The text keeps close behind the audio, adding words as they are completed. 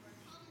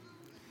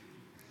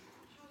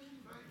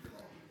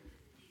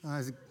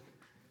Isaac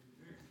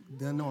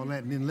done all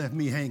that and then left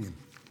me hanging.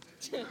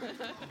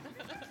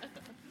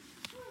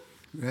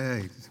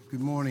 Right. Good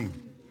morning.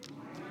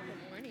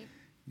 Good morning.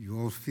 You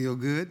all feel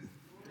good?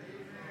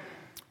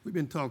 We've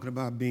been talking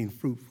about being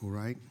fruitful,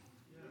 right?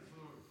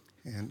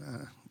 And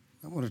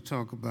I want to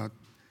talk about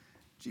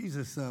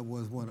Jesus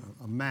was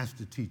a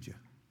master teacher.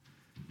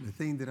 The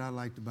thing that I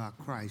liked about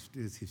Christ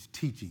is his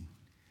teaching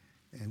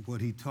and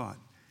what he taught,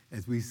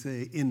 as we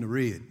say, in the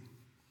red.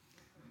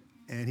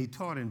 And he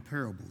taught in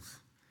parables.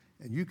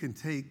 And you can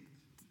take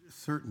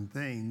certain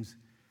things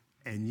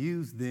and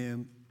use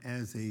them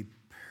as a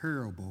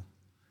parable,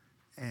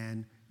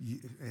 and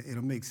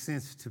it'll make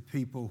sense to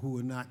people who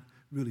are not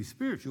really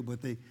spiritual,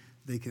 but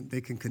they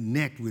can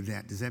connect with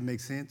that. Does that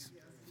make sense?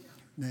 Yes.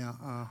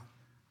 Now,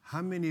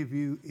 how many of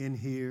you in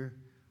here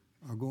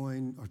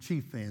are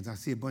Chief fans? I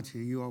see a bunch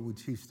of you all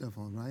with Chief stuff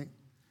on, right?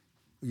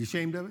 Are you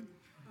ashamed of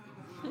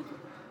it?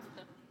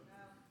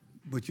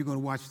 But you're going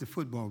to watch the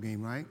football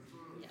game, right?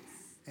 Yes.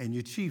 And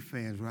you're Chief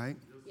fans, right?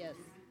 Yes.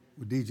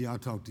 Well, DJ, I'll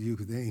talk to you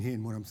because they ain't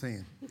hearing what I'm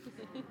saying.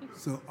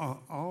 So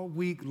all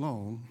week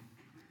long,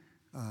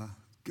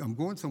 I'm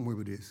going somewhere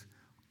with this.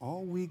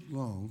 All week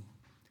long,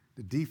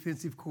 the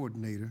defensive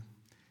coordinator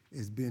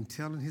has been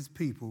telling his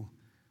people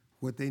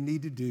what they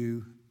need to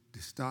do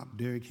to stop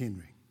Derrick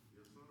Henry.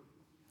 Yes,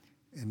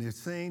 sir. And they're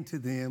saying to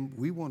them,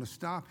 we want to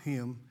stop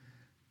him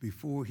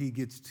before he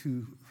gets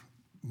to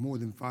more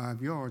than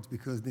 5 yards,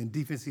 because then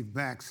defensive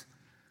backs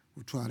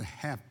will try to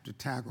have to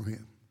tackle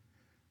him.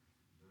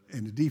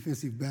 And the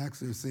defensive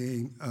backs are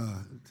saying,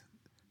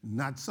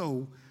 not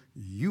so,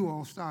 you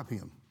all stop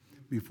him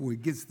before he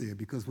gets there,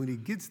 because when he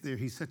gets there,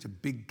 he's such a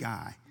big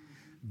guy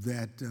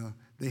that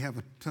they have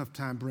a tough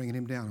time bringing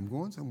him down. I'm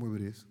going somewhere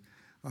with this,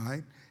 all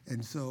right?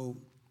 And so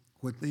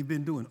what they've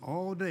been doing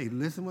all day,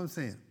 listen to what I'm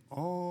saying,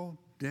 all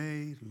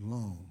day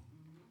long,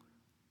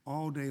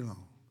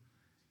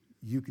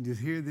 you can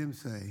just hear them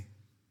say,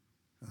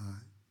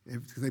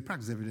 because they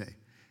practice every day.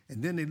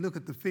 And then they look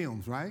at the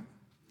films, right?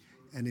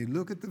 And they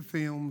look at the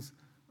films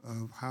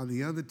of how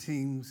the other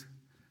teams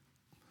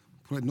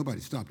played. Nobody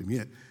stopped him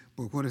yet,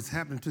 but what has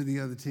happened to the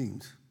other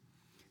teams.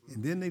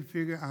 And then they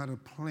figure out a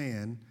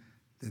plan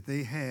that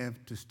they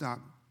have to stop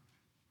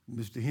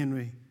Mr.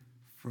 Henry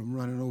from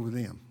running over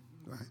them,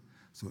 right?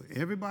 So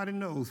everybody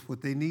knows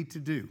what they need to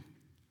do,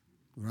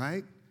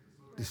 right,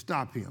 to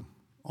stop him.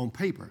 On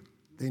paper,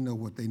 they know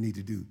what they need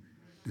to do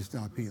to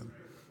stop him,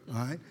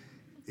 all right?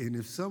 And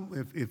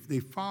if they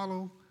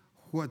follow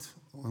what's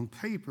on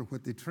paper,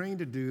 what they're trained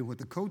to do, and what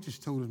the coaches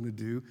told them to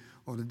do,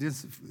 or the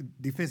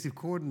defensive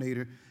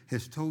coordinator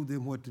has told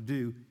them what to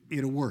do,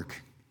 it'll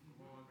work.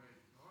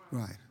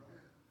 Right.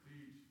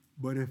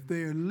 But if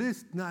they're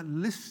not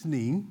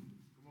listening,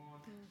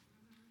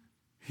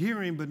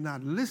 hearing but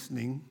not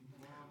listening,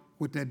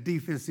 what that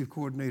defensive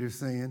coordinator is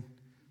saying,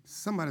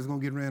 somebody's going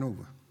to get ran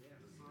over.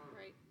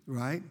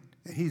 Right?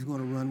 And he's going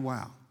to run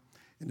wild.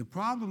 And the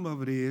problem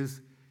of it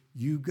is,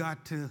 you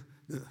got to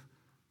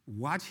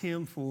watch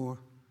him for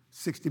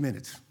 60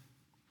 minutes.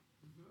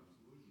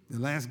 The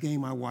last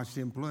game I watched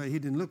him play, he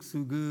didn't look so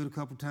good a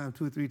couple times,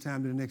 2 or 3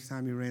 times, and the next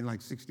time he ran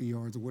like 60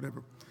 yards or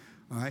whatever.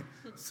 All right?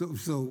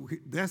 So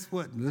that's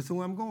listen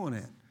where I'm going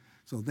at.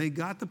 So they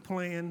got the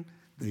plan,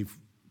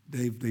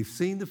 they've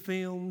seen the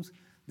films,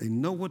 they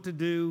know what to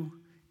do.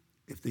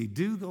 If they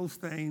do those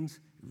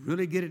things,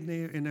 really get it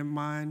in their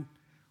mind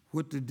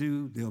what to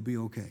do, they'll be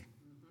okay.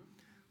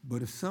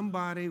 But if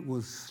somebody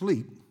was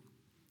asleep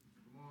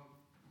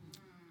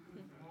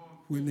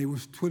when they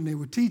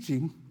were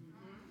teaching,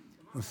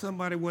 or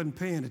somebody wasn't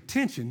paying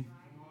attention,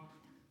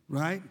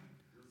 right?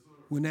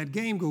 When that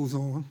game goes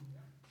on,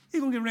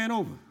 he's gonna get ran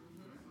over,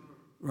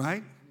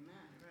 right?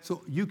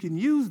 So you can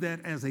use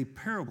that as a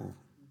parable,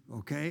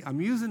 okay?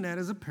 I'm using that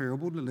as a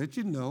parable to let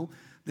you know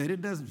that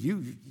it doesn't.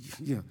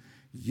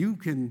 You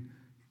can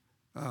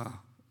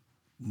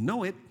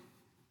know it,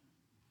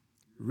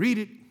 read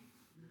it,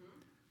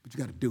 but you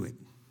got to do it.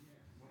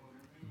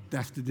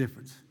 That's the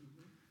difference.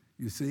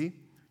 You see?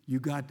 You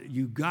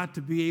got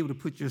to be able to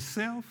put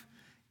yourself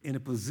in a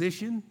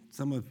position.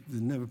 Some of you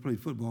never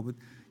played football, but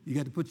you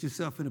got to put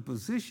yourself in a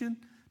position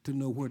to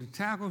know where to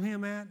tackle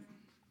him at.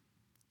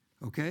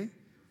 Okay?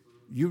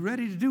 You're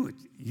ready to do it.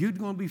 You're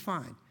going to be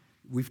fine.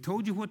 We've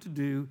told you what to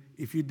do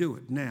if you do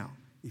it. Now,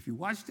 if you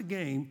watch the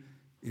game,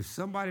 if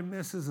somebody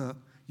messes up,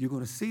 you're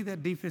going to see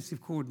that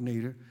defensive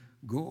coordinator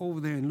go over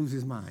there and lose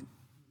his mind.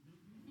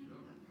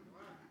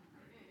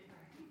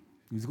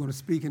 He's going to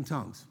speak in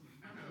tongues.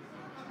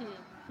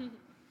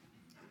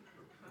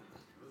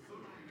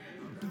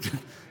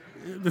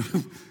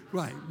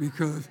 Right,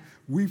 because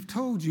we've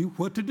told you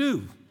what to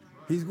do.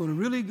 He's going to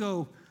really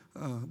go,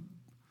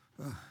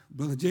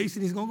 Brother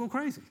Jason, he's going to go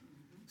crazy.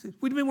 See,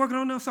 we've been working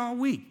on this all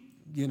week,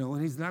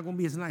 and he's not going to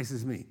be as nice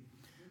as me.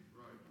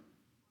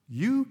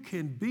 You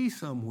can be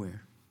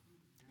somewhere,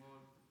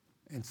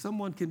 and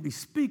someone can be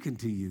speaking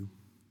to you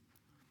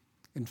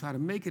and try to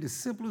make it as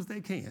simple as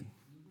they can.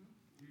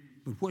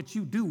 But what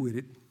you do with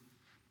it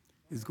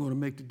is going to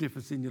make the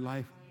difference in your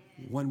life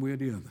one way or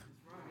the other.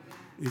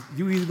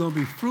 You're either going to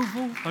be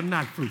fruitful or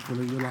not fruitful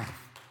in your life.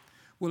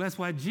 Well, that's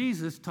why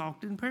Jesus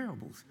talked in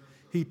parables.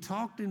 He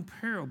talked in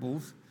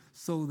parables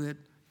so that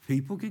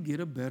people could get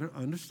a better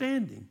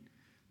understanding,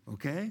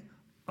 okay,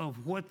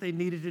 of what they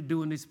needed to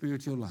do in their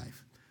spiritual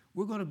life.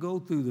 We're going to go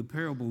through the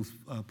parables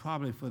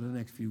probably for the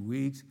next few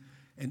weeks,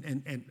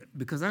 and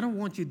because I don't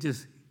want you to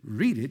just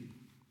read it.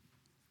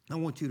 I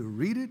want you to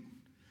read it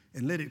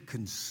and let it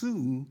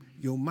consume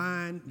your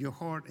mind, your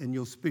heart, and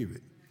your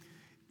spirit.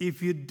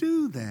 If you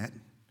do that,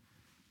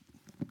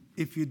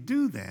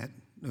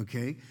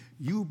 okay,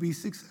 you'll be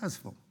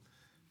successful.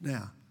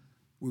 Now,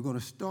 we're going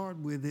to start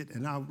with it,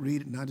 and I'll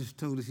read it, and I just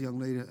told this young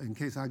lady, in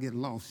case I get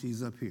lost,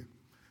 she's up here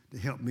to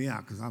help me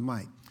out, because I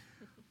might.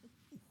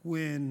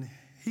 When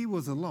he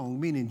was alone,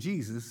 meaning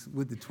Jesus,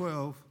 with the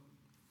 12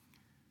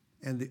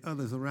 and the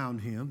others around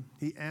him,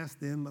 he asked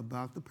them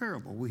about the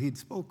parable. Well, he'd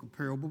spoke a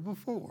parable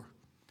before,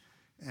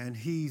 and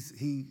he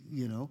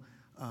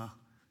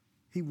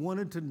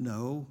wanted to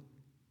know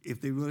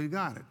if they really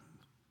got it,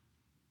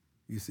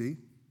 you see?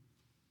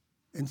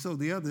 And so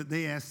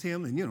they asked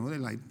him, and, they're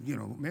like,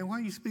 man, why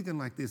are you speaking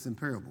like this in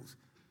parables?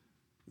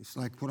 It's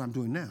like what I'm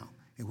doing now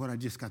and what I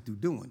just got through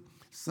doing.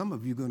 Some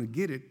of you are going to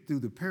get it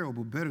through the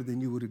parable better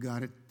than you would have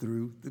got it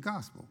through the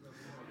gospel.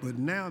 But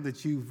now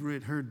that you've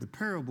heard the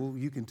parable,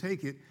 you can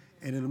take it,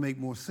 and it'll make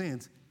more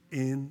sense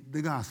in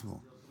the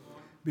gospel.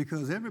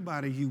 Because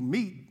everybody you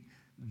meet,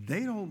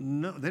 they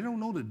don't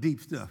know the deep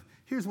stuff.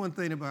 Here's one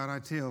thing I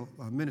tell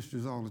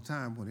ministers all the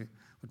time when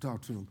I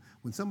talk to them.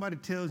 When somebody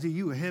tells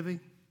you are heavy,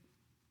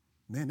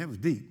 man, that was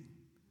deep.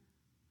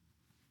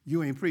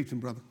 You ain't preaching,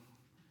 brother,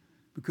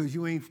 because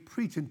you ain't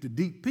preaching to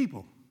deep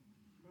people.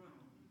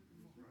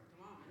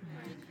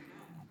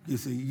 You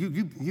see, if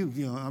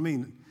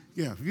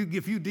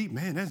you deep,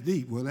 man, that's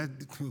deep. Well,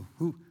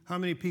 how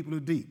many people are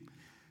deep?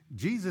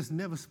 Jesus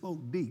never spoke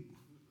deep.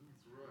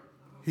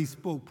 He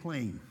spoke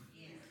plain,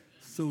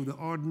 so the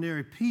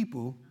ordinary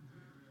people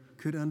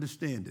could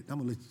understand it. I'm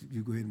gonna let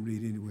you go ahead and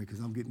read anyway, because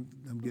I'm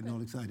getting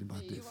all excited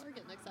about this. You are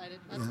getting excited.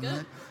 That's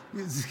good.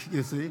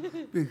 You see,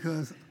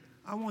 because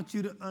I want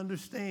you to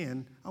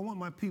understand. I want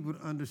my people to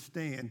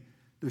understand.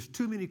 There's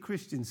too many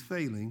Christians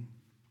failing.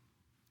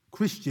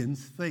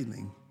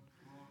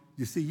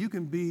 You see, you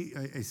can be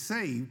a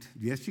saved.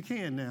 Yes, you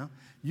can now.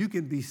 You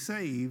can be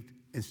saved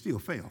and still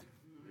fail,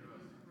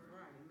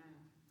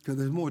 because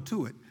there's more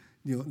to it.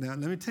 Now,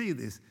 let me tell you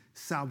this.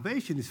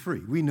 Salvation is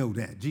free. We know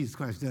that. Jesus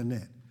Christ done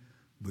that.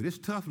 But it's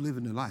tough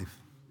living the life.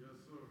 Yes,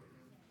 sir.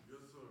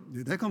 Yes,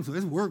 sir. That comes to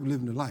it's work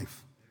living the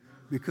life.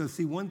 Because,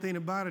 see, one thing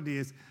about it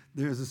is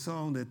there's a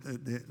song that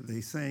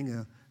they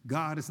sang,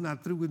 God is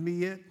not through with me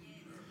yet.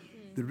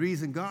 The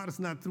reason God is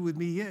not through with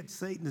me yet,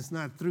 Satan is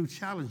not through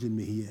challenging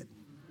me yet.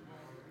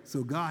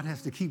 So God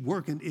has to keep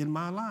working in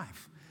my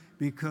life.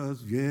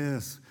 Because,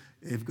 yes,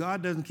 if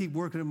God doesn't keep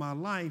working in my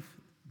life,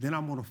 then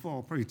I'm going to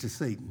fall prey to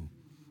Satan.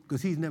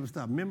 Because he's never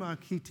stopped. Remember, I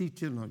keep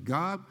teaching,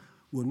 God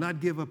will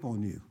not give up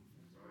on you.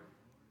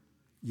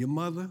 Your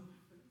mother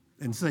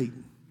and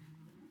Satan.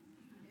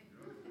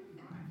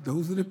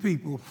 Those are the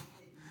people.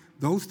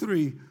 Those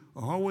three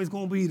are always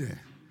going to be there,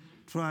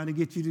 trying to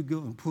get you to go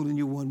and pulling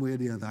you one way or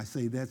the other. I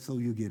say that so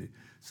you get it.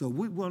 So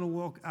we want to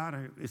walk out of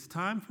here. It's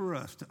time for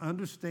us to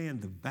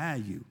understand the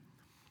value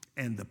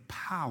and the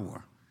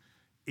power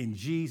in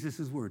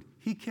Jesus' word.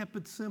 He kept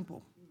it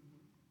simple.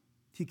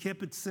 He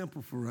kept it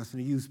simple for us,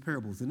 and he used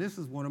parables. And this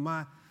is one of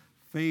my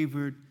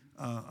favorite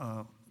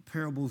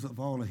parables of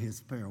all of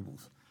his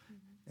parables.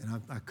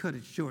 And I cut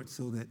it short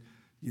so that,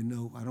 I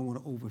don't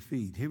want to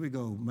overfeed. Here we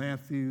go.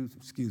 That's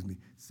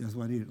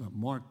what I needed.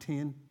 Mark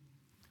 10.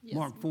 Yes.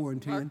 Mark 4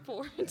 and 10. Mark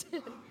 4 and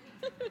 10.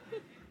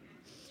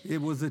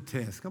 It was a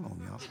test. Come on,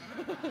 y'all.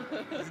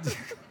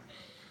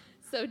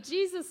 So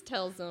Jesus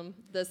tells them,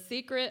 the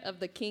secret of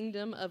the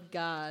kingdom of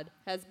God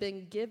has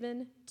been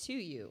given to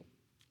you.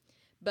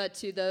 But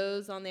to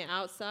those on the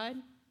outside,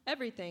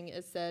 everything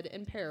is said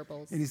in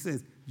parables. And he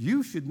says,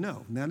 you should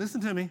know. Now listen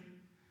to me.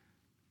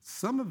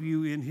 Some of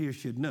you in here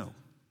should know.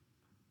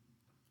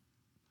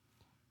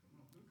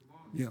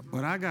 Yeah,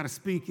 but I got to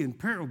speak in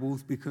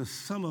parables because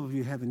some of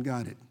you haven't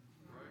got it.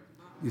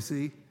 You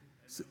see?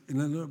 So,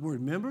 in other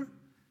words, remember,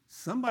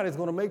 somebody's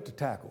going to make the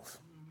tackles.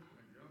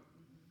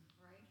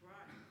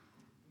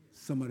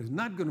 Somebody's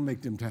not going to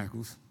make them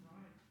tackles.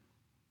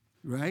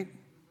 Right?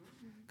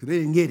 Because they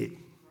didn't get it.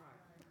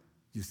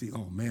 You see,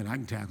 oh, man, I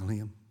can tackle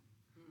him.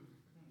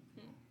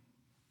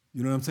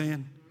 You know what I'm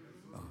saying?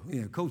 Oh,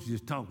 yeah, coach is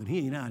just talking. He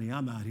ain't out here.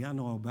 I'm out here. I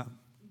know all about it.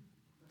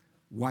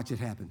 Watch it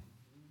happen.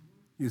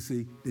 You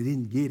see, they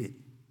didn't get it.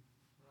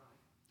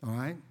 All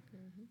right?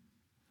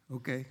 Mm-hmm.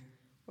 Okay.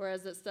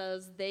 Whereas it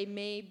says, they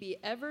may be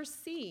ever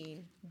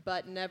seeing,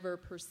 but never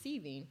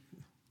perceiving,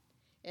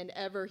 and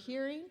ever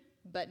hearing,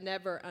 but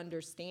never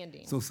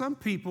understanding. So some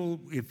people,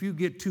 if you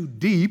get too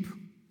deep,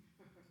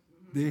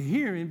 they're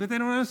hearing, but they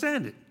don't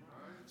understand it.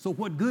 So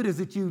what good is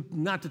it you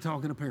not to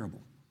talk in a parable?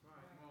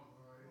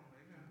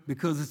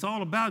 Because it's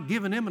all about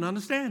giving them an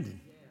understanding.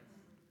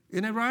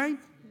 Isn't that right?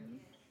 Mm-hmm.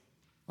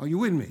 Are you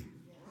with me?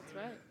 That's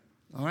right.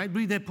 All right,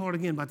 read that part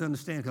again about the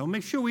understanding. I'll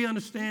make sure we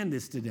understand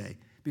this today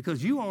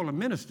because you all are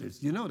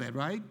ministers. You know that,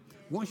 right?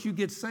 Once you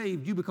get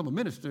saved, you become a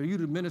minister. You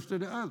minister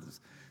to others.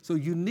 So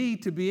you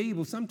need to be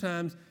able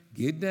sometimes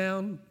get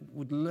down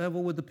with the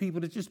level with the people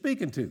that you're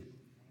speaking to.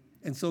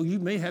 And so you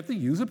may have to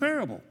use a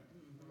parable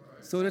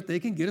so that they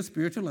can get a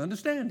spiritual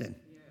understanding.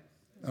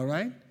 All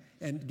right?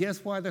 And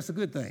guess why that's a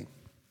good thing?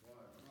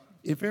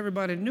 If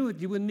everybody knew it,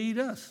 you wouldn't need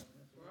us.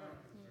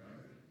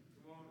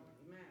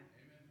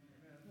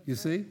 You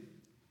see?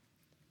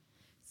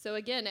 So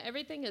again,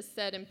 everything is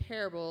said in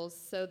parables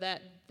so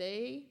that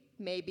they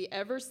may be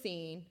ever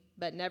seen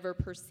but never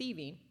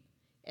perceiving,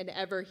 and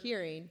ever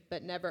hearing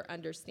but never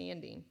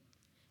understanding.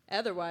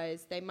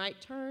 Otherwise, they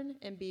might turn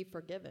and be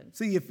forgiven.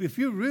 See, if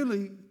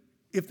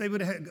they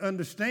would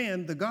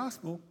understand the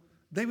gospel,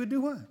 they would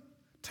do what?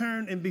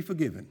 Turn and be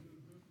forgiven.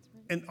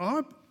 And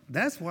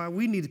that's why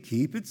we need to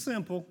keep it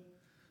simple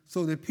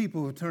so that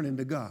people are turning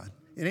to God.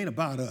 It ain't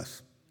about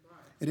us.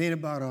 It ain't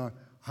about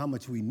how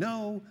much we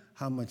know,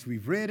 how much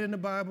we've read in the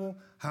Bible,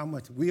 how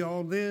much we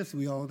all this,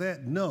 we all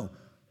that. No,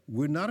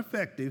 we're not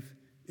effective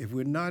if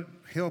we're not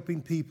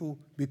helping people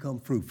become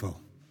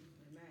fruitful.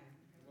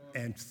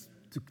 And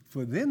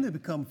for them to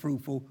become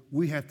fruitful,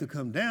 we have to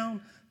come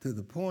down to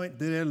the point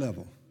to their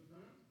level.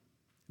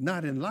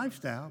 Not in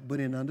lifestyle, but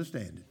in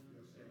understanding.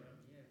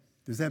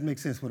 Does that make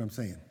sense what I'm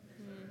saying?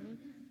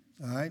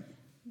 Mm-hmm. All right?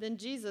 Then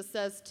Jesus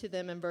says to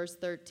them in verse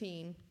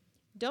 13,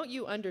 "Don't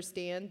you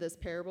understand this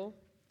parable?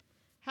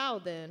 How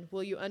then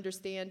will you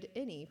understand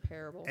any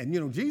parable?"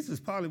 And Jesus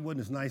probably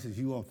wasn't as nice as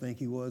you all think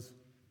he was.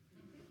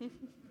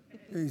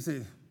 He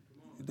said,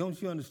 "Don't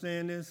you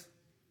understand this?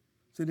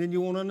 So then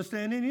you won't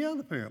understand any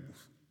other parables."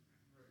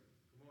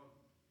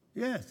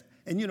 Yes.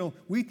 And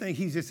we think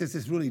he's just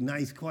this really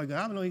nice, quiet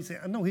guy.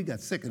 I know he got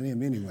sick of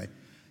him anyway.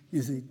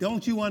 You see,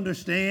 don't you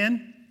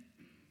understand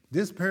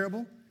this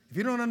parable? If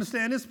you don't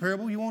understand this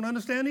parable, you won't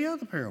understand the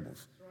other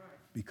parables.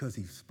 Because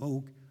he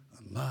spoke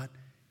a lot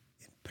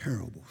in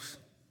parables.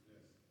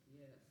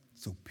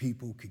 So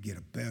people could get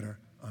a better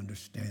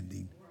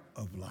understanding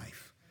of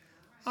life.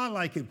 I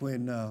like it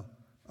when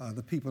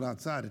the people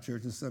outside the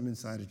church and some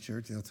inside the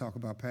church, they'll talk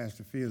about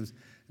Pastor Fields,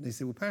 and they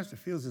say, well, Pastor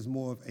Fields is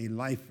more of a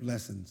life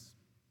lessons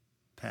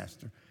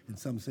pastor, and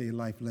some say a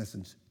life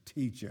lessons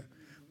teacher.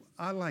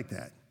 I like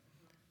that.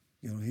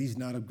 He's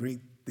not a great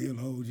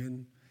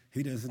theologian.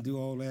 He doesn't do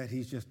all that.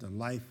 He's just a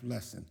life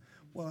lesson.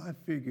 Well, I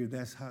figured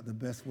that's the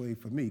best way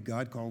for me.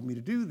 God called me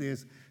to do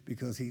this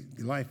because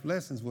life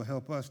lessons will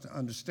help us to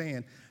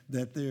understand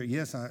that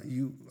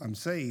I'm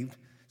saved,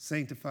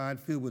 sanctified,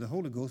 filled with the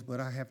Holy Ghost, but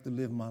I have to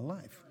live my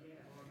life.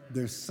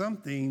 There's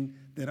something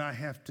that I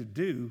have to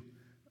do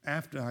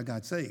after I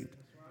got saved,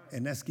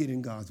 and that's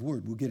getting God's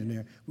word. We'll get in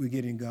there. We're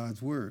getting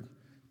God's word,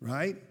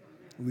 right?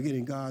 We're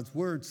getting God's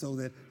word so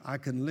that I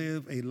can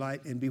live a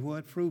life and be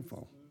what?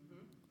 Fruitful.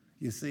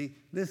 You see,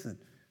 listen,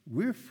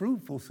 we're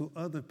fruitful so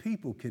other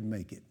people can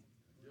make it.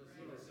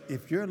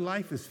 If your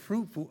life is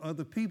fruitful,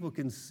 other people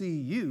can see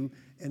you,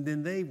 and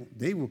then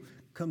they will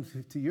come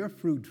to your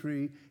fruit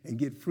tree and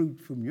get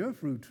fruit from your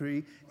fruit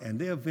tree, and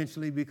they'll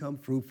eventually become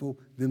fruitful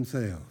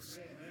themselves.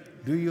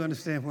 Do you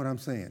understand what I'm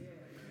saying?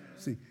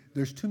 See,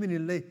 there's too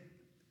many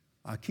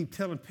I keep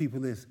telling people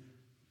this.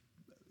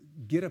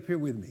 Get up here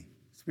with me,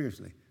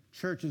 spiritually.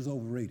 Church is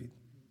overrated.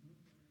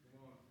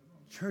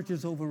 Church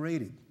is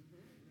overrated.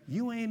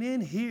 You ain't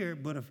in here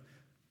but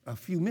a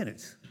few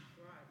minutes,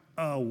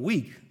 a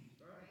week.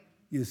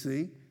 You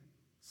see,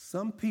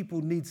 some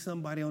people need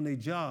somebody on their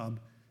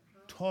job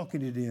talking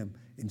to them,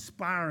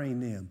 inspiring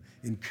them,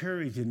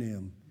 encouraging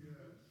them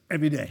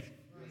every day.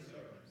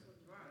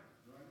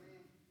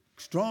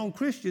 Strong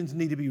Christians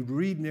need to be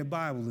reading their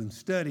Bible and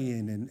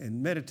studying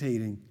and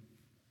meditating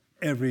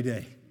every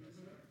day.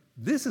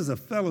 This is a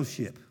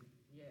fellowship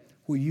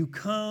where you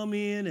come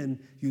in and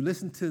you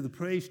listen to the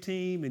praise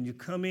team, and you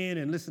come in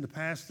and listen to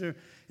pastor,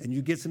 and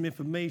you get some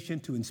information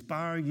to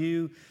inspire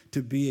you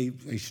to be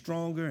a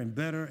stronger and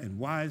better and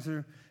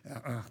wiser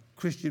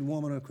Christian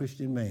woman or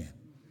Christian man.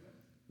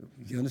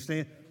 You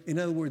understand? In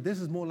other words,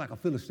 this is more like a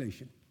filling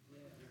station.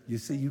 You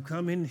see, you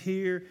come in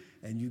here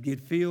and you get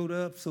filled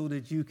up so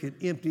that you can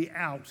empty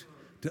out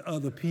to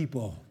other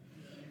people.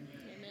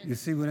 Amen. You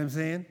see what I'm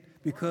saying?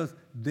 Because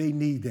they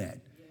need that.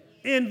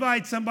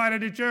 Invite somebody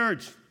to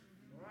church.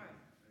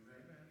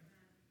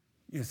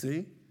 You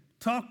see?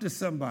 Talk to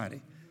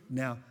somebody.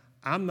 Now,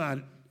 I'm not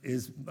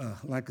as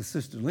like a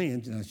Sister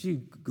Lynn.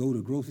 She go to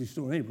a grocery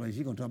store any place,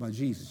 she's going to talk about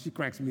Jesus. She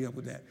cracks me up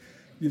with that.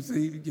 You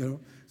see,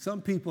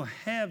 some people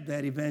have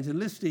that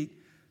evangelistic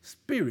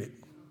spirit,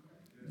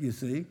 you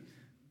see.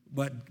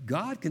 But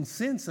God can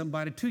send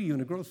somebody to you in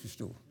the grocery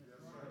store.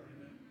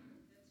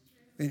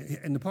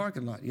 In the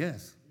parking lot,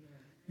 yes.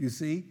 You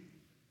see,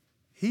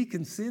 he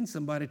can send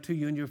somebody to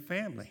you in your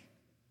family.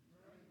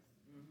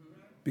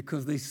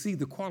 Because they see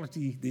the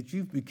quality that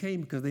you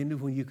became because they knew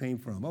where you came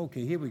from.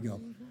 Okay, here we go.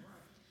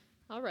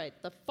 All right.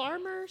 The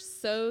farmer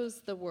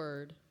sows the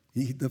word.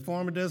 The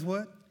farmer does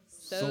what?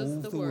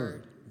 Sows the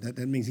word.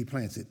 That means he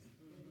plants it.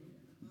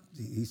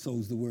 He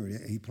sows the word.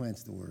 He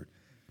plants the word.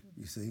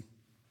 You see?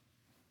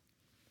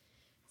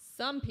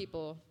 Some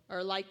people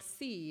are like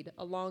seed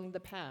along the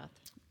path,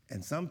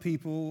 And some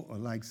people are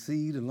like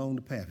seed along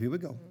the path. Here we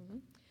go.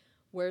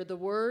 where the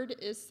word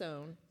is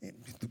sown.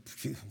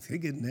 They're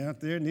getting out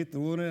there and they're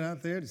throwing it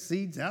out there. The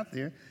seed's out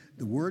there.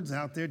 The word's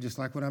out there, just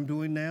like what I'm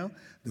doing now.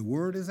 The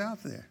word is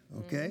out there,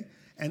 okay?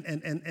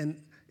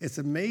 And it's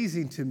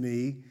amazing to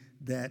me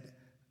that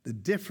the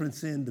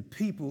difference in the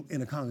people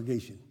in a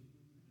congregation.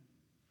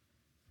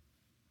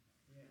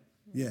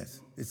 Yes,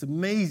 it's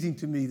amazing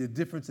to me the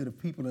difference in the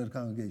people in a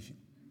congregation.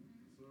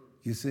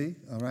 You see,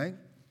 all right?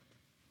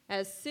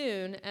 As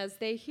soon as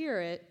they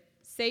hear it,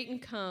 Satan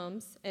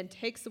comes and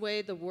takes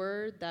away the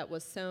word that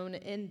was sown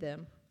in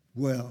them.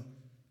 Well,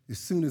 as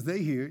soon as they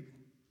hear it,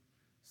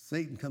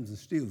 Satan comes and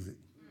steals it.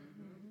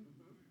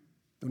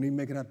 Don't even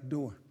make it out the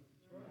door.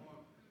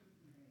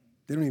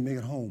 They don't even make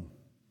it home.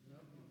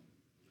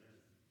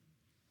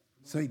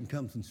 Satan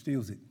comes and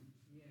steals it.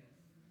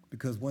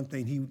 Because one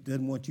thing, he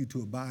doesn't want you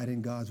to abide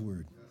in God's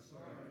word.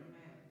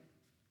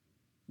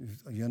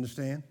 You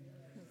understand?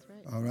 That's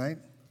right. All right?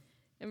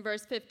 And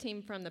verse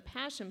 15 from the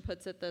Passion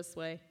puts it this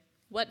way: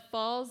 what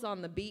falls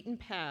on the beaten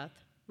path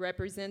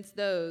represents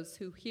those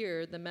who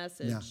hear the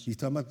message. Now, he's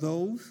talking about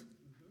those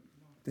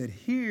that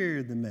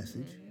hear the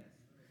message.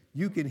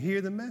 You can hear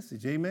the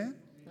message, amen?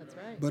 That's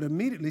right. But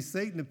immediately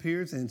Satan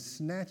appears and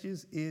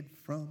snatches it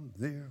from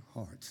their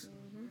hearts.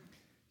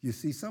 You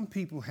see, some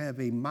people have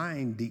a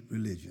mind-deep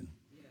religion,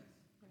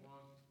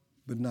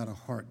 but not a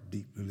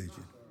heart-deep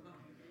religion.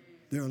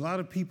 There are a lot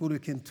of people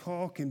that can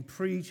talk and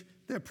preach.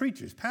 They're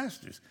preachers,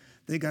 pastors.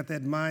 They got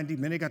that mind-deep,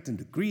 man, they got them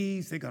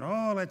degrees, they got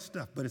all that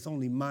stuff, but it's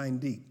only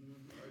mind-deep.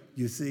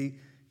 You see,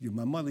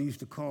 my mother used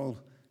to call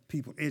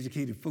people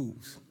educated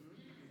fools.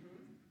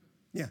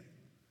 Yeah,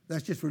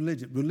 that's just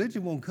religion.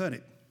 Religion won't cut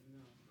it.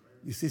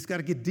 You see, it's got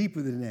to get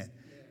deeper than that.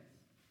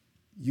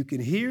 You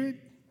can hear it,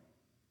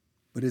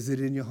 but is it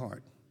in your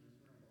heart?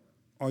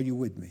 Are you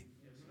with me?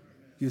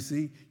 You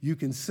see, you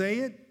can say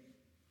it,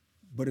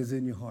 but it's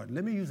in your heart.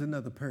 Let me use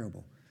another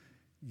parable.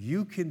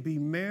 You can be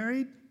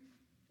married.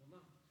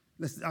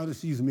 I'll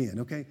just use men,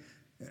 okay?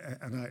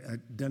 And I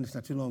done this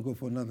not too long ago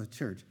for another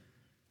church.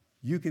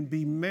 You can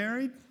be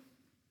married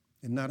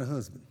and not a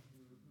husband.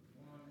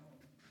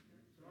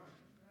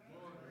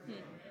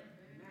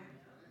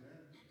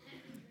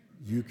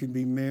 You can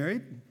be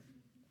married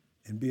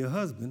and be a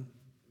husband,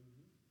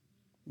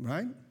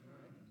 right?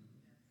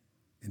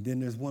 And then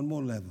there's one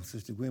more level.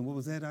 Sister Gwen, what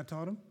was that I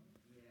taught him?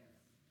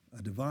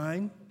 A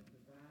divine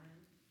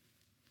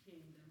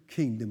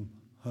kingdom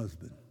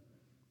husband.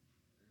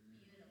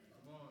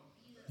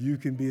 You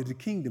can be the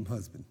kingdom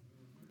husband.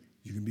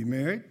 You can be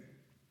married,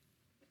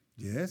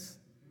 yes,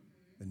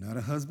 but not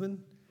a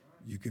husband.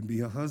 You can be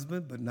a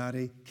husband, but not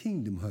a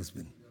kingdom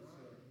husband.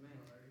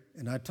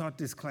 And I taught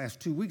this class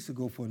 2 weeks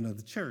ago for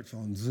another church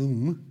on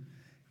Zoom,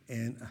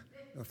 and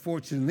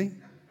fortunately,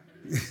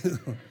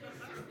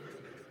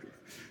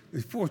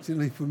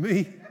 fortunately for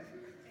me,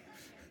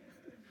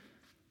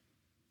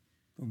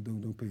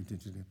 don't pay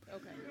attention to them.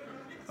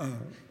 Okay.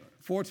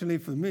 Fortunately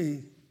for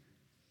me,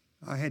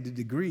 I had the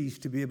degrees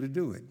to be able to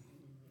do it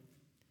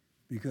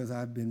because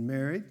I've been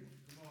married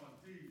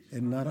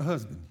and not a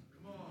husband.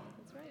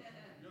 That's right.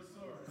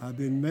 I've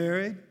been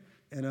married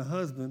and a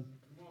husband,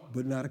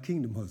 but not a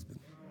kingdom husband.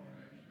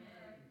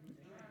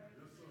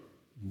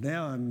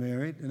 Now I'm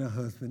married and a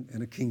husband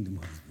and a kingdom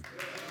husband.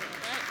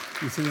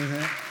 You see what I'm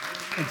saying?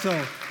 And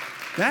so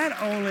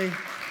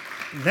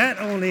that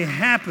only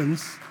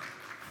happens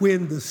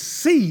when the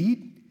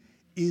seed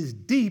is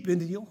deep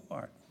into your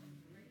heart.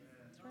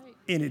 That's right.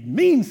 And it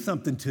means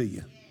something to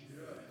you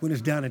when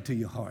it's down into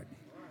your heart.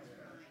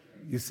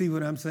 You see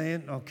what I'm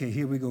saying? Okay,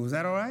 here we go. Is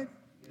that all right?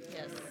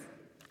 Yes.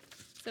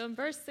 So in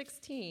verse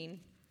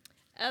 16,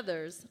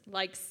 others,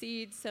 like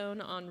seed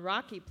sown on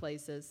rocky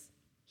places,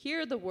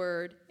 hear the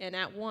word and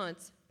at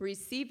once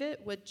receive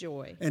it with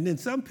joy. And then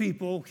some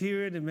people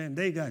hear it and man,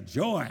 they got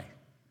joy.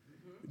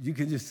 You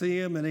can just see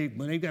them and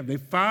they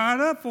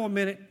fired up for a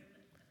minute.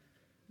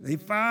 They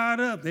fired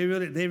up. They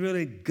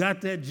really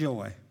got that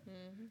joy.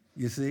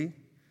 You see?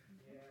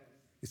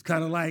 It's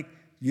kind of like,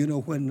 you know,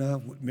 when,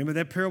 remember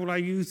that parable I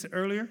used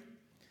earlier?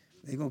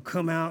 They're going to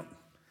come out.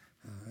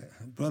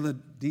 Brother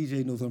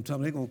DJ knows what I'm talking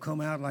about. They're going to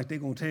come out like they're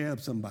going to tear up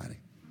somebody.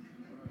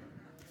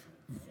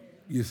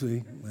 You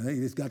see? Well, they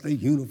just got their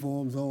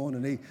uniforms on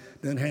and they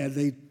done had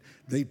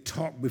they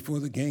talk before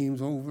the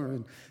game's over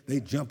and they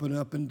jumping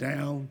up and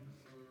down.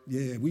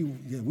 Yeah, we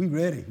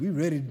ready. We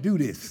ready to do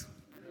this.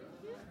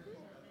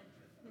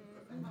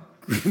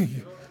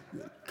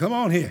 Come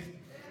on here.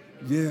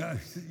 Yeah,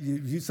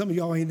 some of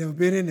y'all ain't never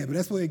been in there, but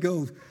that's where it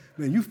goes.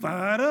 Man, you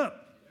fired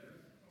up.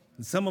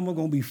 And some of them are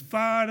going to be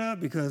fired up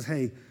because,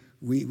 hey,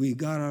 we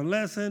got our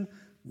lesson.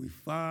 We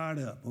fired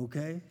up,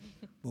 okay?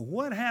 But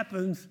what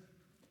happens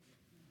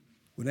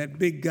when that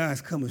big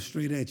guy's coming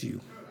straight at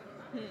you?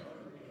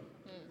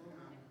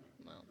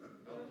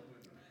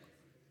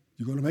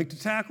 You going to make the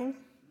tackle?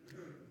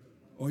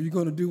 Or you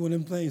going to do one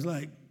of them things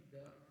like,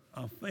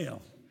 I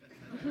fell?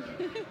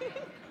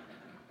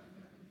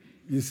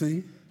 You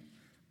see?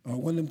 Or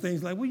one of them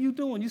things like, what are you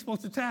doing? You're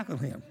supposed to tackle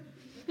him.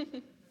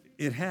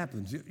 it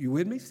happens. You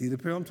with me? See the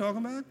pair I'm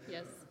talking about?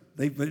 Yes.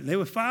 They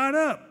were fired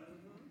up.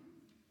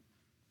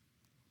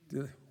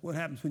 What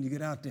happens when you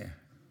get out there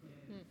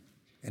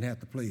and have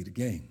to play the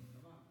game?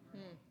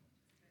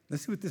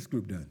 Let's see what this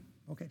group done.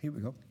 Okay, here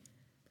we go.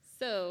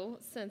 So,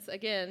 since,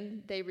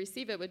 again, they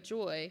receive it with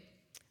joy,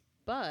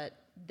 but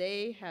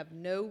they have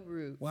no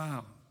root.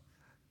 Wow.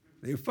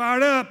 They were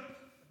fired up.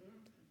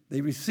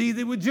 They received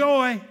it with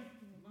joy,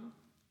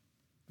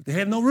 but they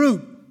have no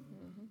root.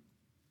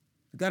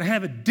 You got to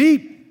have it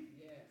deep.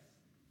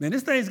 Man,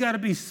 this thing's got to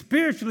be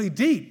spiritually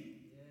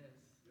deep.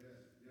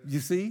 You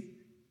see?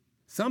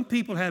 Some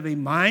people have a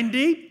mind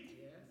deep.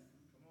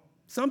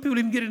 Some people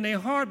even get it in their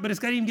heart, but it's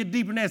got to even get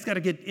deeper than that. It's got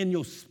to get in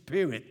your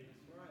spirit.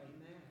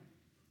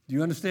 Do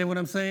you understand what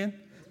I'm saying?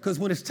 Because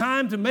when it's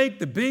time to make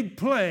the big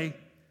play,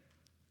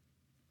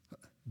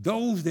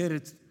 those that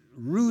it's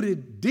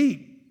rooted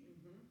deep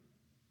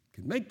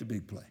can make the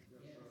big play.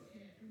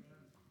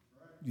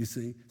 You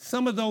see,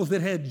 some of those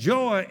that had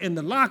joy in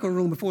the locker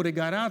room before they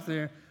got out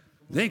there,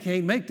 they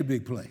can't make the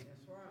big play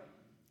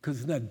because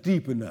it's not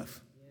deep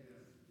enough.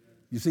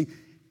 You see,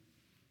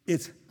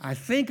 I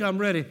think I'm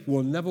ready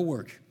will never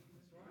work.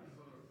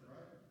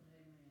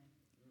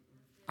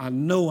 I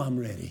know I'm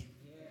ready.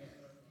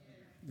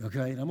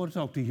 Okay, and I'm going to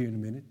talk to you here in a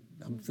minute.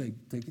 I'm going to say,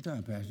 take your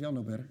time, Pastor. Y'all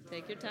know better.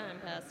 Take your time,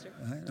 Pastor.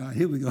 All right,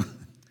 here we go.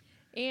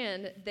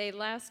 And they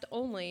last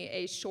only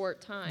a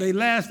short time. They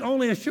last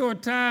only a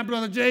short time,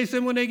 Brother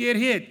Jason, when they get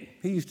hit.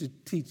 He used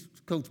to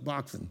coach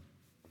boxing.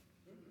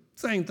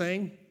 Same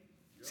thing.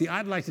 See,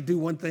 I'd like to do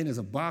one thing as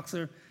a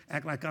boxer,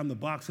 act like I'm the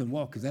boxer and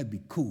walk, because that'd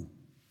be cool.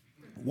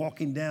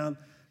 Walking down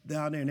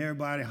there and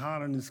everybody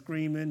hollering and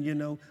screaming, you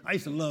know. I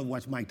used to love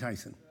watch Mike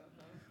Tyson.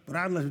 But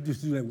I'd like to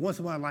just do that once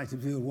in my life to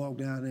be able to walk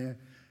down there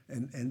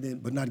and then,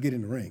 but not get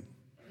in the ring.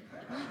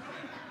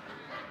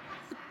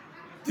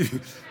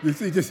 You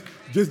see,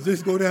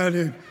 just go down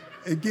there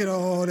and get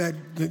all that,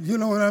 you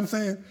know what I'm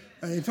saying?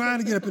 I ain't trying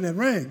to get up in that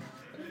ring.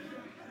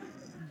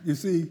 You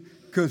see,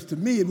 because to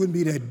me it wouldn't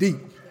be that deep.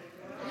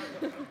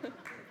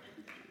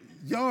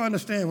 Y'all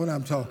understand what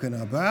I'm talking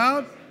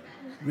about?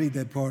 Read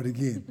that part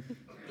again.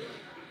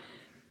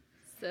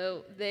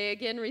 So they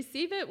again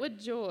receive it with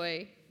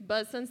joy,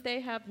 but since they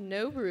have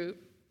no root,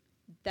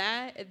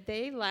 that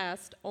they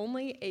last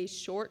only a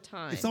short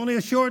time. It's only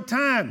a short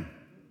time.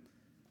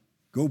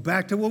 Go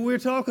back to what we were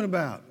talking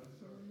about.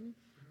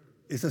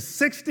 It's a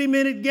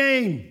 60-minute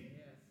game.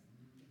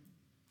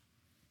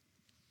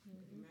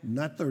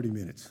 Not 30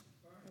 minutes.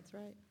 That's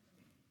right.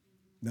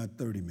 Not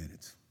 30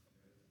 minutes.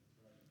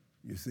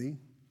 You see?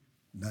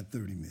 Not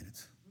 30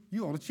 minutes.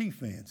 You all the Chief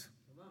fans,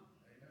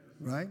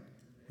 right?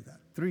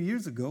 3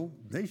 years ago,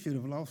 they should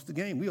have lost the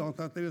game. We all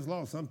thought they was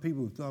lost. Some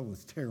people thought it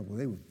was terrible.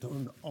 They were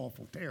doing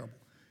awful, terrible.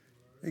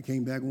 They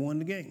came back and won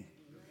the game.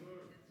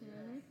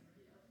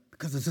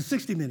 Because it's a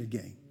 60-minute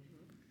game.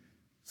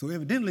 So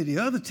evidently the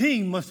other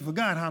team must have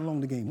forgot how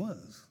long the game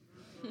was.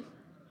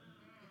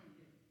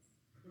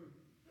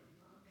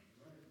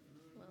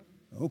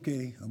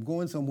 Okay, I'm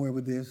going somewhere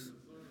with this.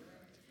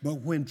 But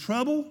when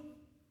trouble,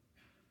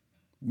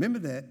 remember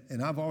that,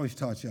 and I've always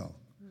taught y'all,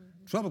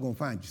 trouble going to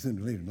find you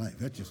sooner or later in life.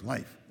 That's just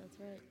life. That's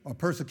right. Or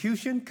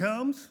persecution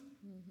comes,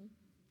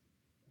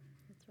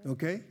 That's right.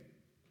 okay?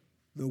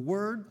 The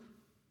word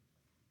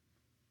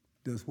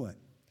does what?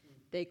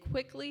 They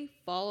quickly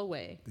fall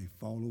away. They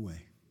fall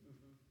away.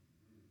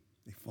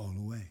 They fall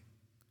away.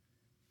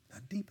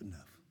 Not deep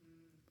enough.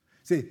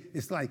 See,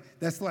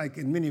 that's like,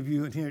 and many of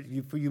you in here,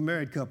 for you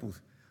married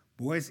couples,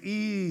 boy, it's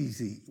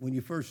easy when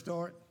you first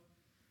start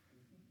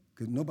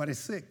because nobody's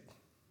sick.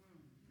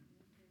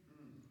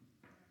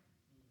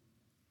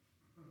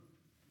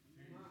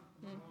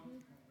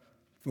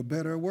 For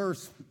better or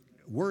worse,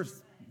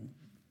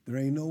 there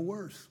ain't no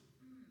worse.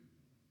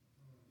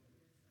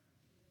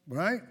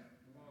 Right?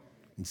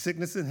 In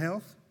sickness and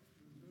health.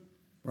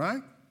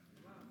 Right?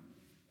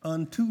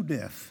 Unto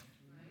death.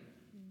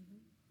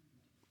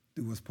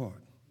 Do us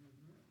part.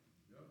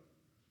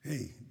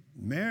 Hey,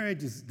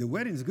 the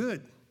wedding's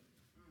good.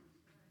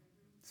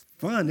 It's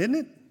fun, isn't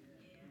it?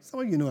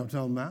 Some of you know what I'm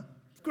talking about.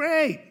 It's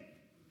great.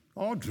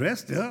 All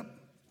dressed up.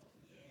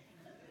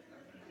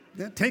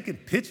 They're taking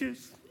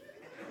pictures.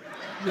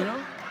 You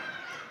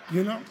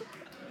know?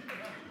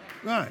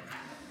 Right.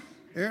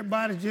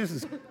 Everybody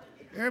just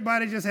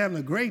having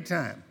a great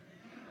time.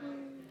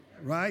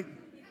 Right?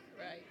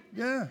 Right.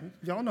 Yeah,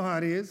 y'all know how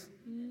it is.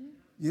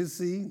 You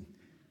see,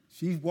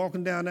 she's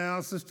walking down the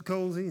aisle, Sister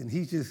Cozy, and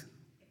he's just,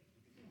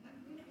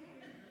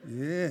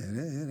 yeah,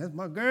 that's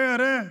my girl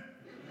there.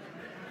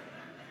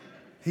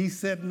 He's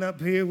sitting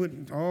up here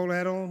with all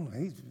that on.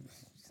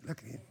 Look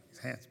at him, he's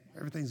handsome.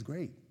 Everything's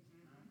great.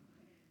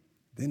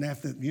 Then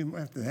after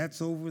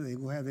that's over, they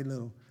go have their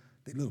little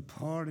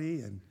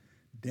party and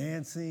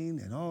dancing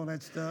and all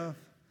that stuff.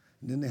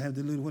 And then they have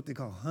the little, what they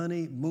call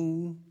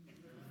honeymoon.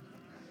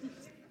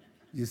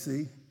 You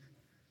see?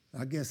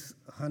 I guess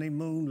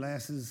honeymoon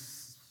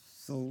lasts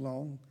so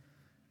long.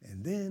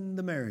 And then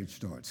the marriage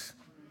starts.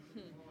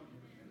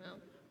 No.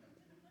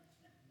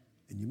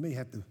 And you may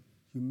have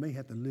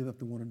to live up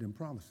to one of them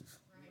promises.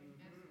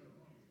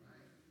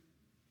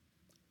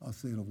 I'll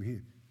say it over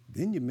here.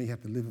 Then you may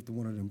have to live up to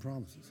one of them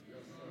promises.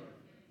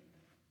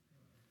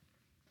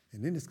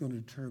 And then it's going to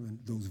determine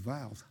those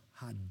vows,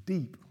 how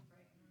deep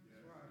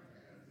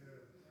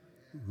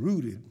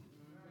rooted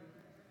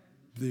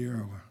they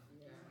are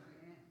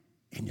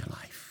in your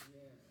life.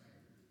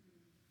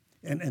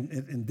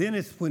 And then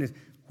it's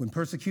when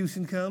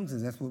persecution comes,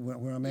 and that's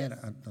where I'm at.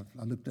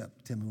 I looked up.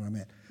 Tell me where I'm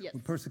at. Yes.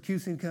 When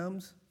persecution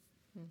comes,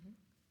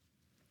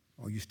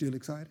 are you still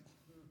excited?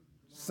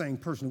 Same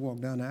person who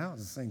walked down the aisle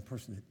is the same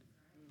person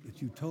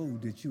that you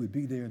told that you would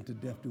be there until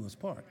death do us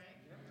part.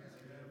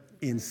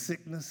 In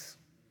sickness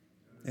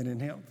and in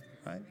health,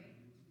 right?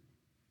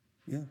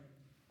 Yeah.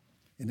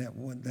 And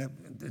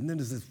and then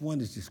there's this one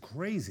that's just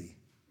crazy.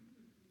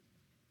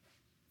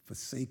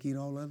 Forsaking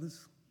all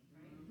others.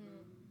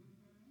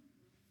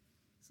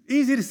 It's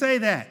easy to say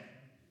that.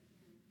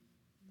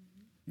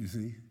 You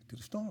see, till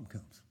the storm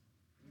comes.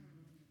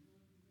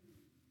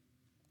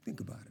 Think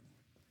about it.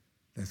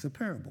 That's a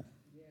parable.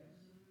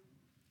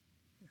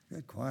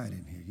 Get quiet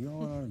in here. You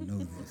all ought to know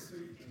this.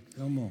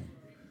 Come on.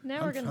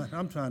 Now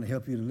I'm trying to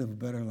help you to live a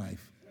better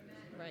life.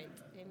 Right.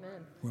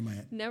 Amen. Where am I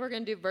at? Now we're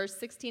going to do verse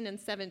 16 and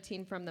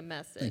 17 from the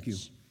Message. Thank you.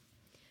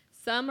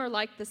 Some are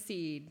like the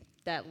seed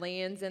that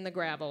lands in the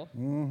gravel.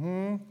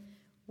 Mm-hmm.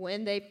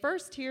 When they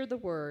first hear the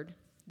word,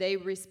 they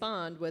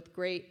respond with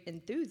great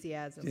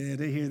enthusiasm. Yeah,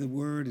 they hear the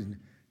word and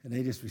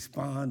they just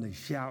respond. They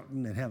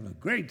shouting and having a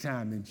great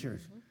time in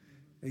church.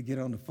 They get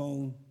on the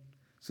phone,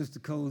 Sister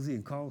Cozy,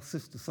 and call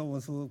Sister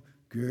so-and-so.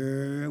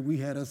 Girl, we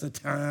had us a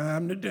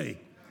time today.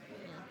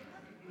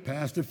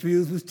 Pastor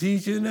Fields was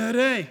teaching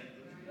today.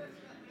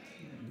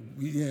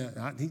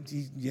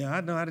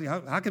 I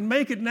know. I can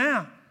make it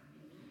now.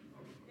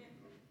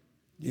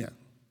 Yeah,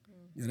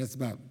 that's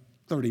about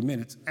 30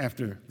 minutes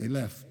after they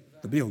left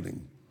the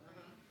building.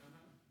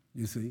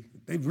 You see,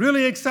 they're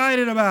really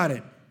excited about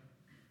it.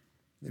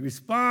 They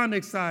respond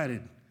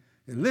excited.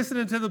 They're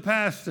listening to the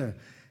pastor.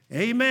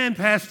 Amen,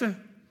 pastor.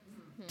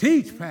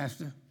 Teach,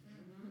 pastor.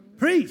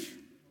 Preach.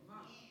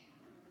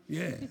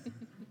 Yeah.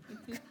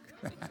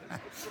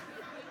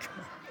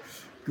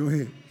 Go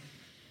ahead.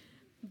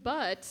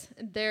 But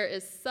there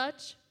is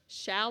such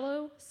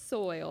shallow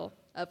soil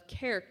of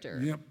character.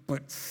 Yep,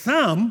 but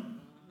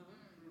some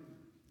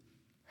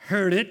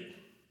heard it,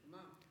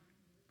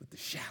 but the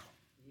shallow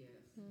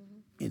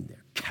in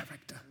their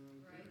character.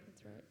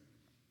 That's right.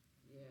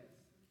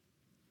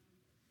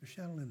 They're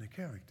shallow in their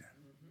character.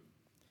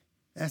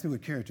 Ask me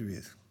what character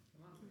is.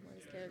 What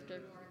is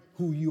character?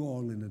 Who you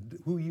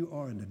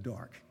are in the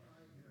dark.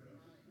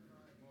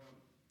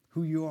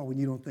 Who you are when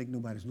you don't think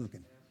nobody's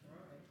looking.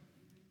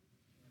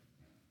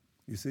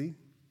 You see?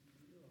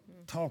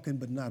 Talking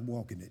but not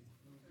walking it.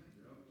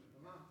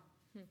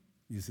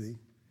 You see?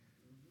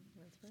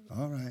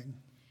 All right.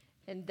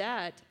 And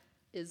that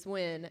is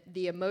when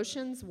the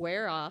emotions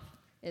wear off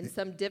and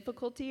some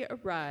difficulty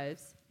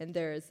arrives and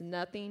there is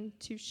nothing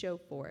to show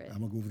for it. I'm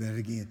going to go over that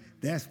again.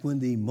 That's when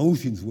the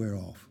emotions wear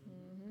off.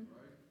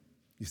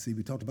 You see,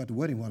 we talked about the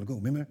wedding a while ago.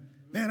 Remember?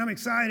 Man, I'm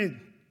excited.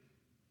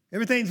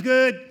 Everything's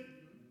good.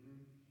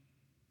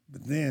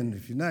 But then,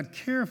 if you're not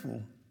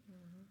careful,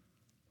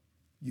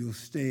 you'll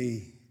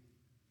stay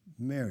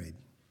married.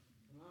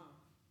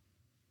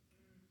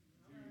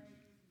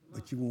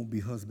 But you won't be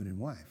husband and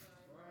wife.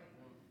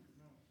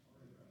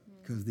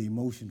 Because the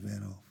emotions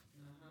ran off.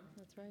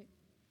 That's right.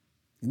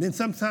 And then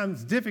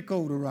sometimes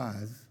difficult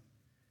arises,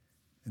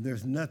 and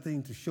there's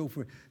nothing to show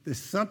for it. There's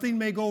something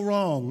may go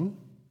wrong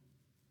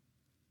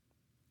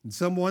in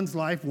someone's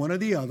life, one or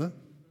the other.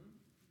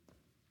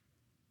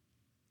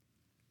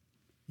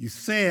 You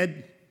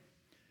said,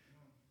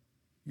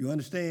 you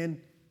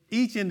understand,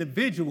 each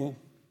individual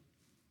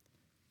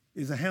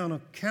is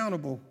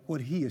accountable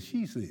what he or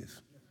she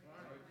says.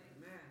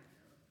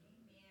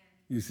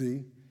 You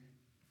see?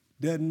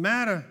 Doesn't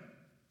matter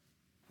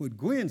what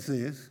Gwen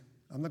says,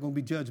 I'm not going to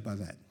be judged by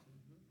that.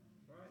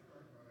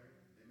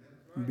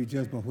 I'm going to be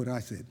judged by what I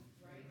said.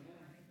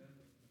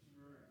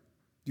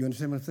 Do you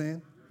understand what I'm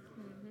saying?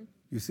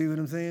 You see what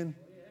I'm saying?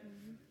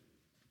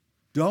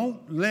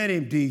 Don't let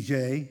him,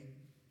 DJ,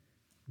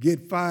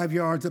 get 5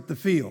 yards up the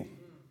field.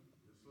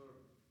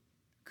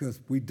 Because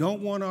we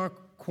don't want our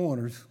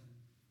corners,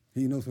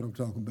 he knows what I'm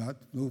talking about.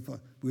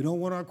 We don't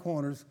want our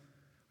corners,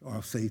 or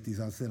our safeties,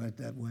 I'll say it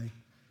that way,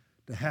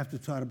 to have to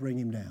try to bring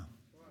him down.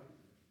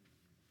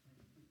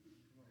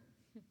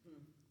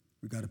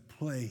 We got to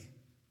play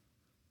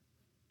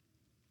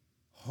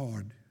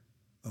hard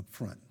up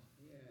front.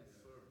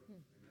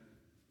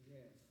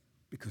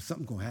 Because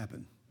something's going to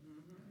happen.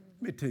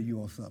 Let me tell you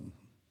all something.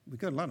 We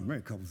got a lot of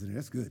married couples in there.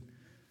 That's good.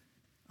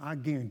 I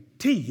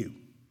guarantee you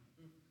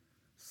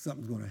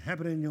something's going to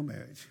happen in your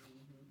marriage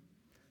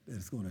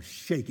that's going to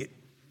shake it.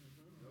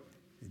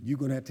 And you're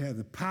going to have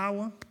the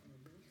power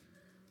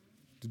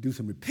to do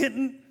some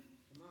repenting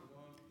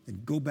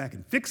and go back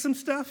and fix some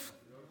stuff,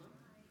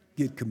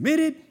 get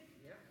committed,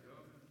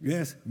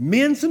 yes,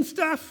 mend some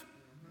stuff,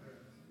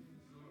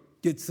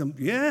 get some,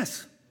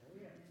 yes,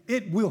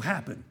 it will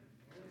happen.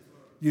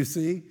 You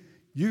see,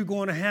 you're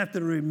going to have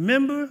to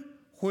remember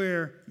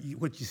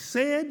what you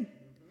said,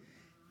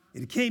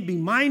 It can't be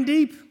mind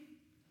deep.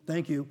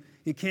 Thank you.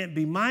 It can't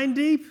be mind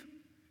deep.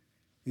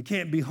 It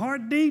can't be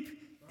heart deep.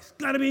 It's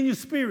got to be in your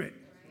spirit.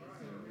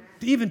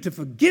 Even to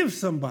forgive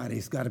somebody,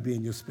 it's got to be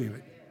in your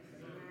spirit.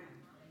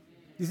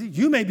 You see,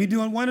 you may be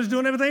doing one that's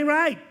doing everything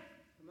right.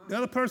 The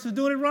other person's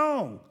doing it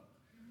wrong.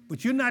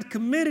 But you're not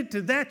committed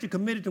to that. You're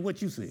committed to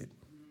what you said.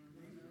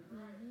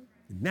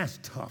 And that's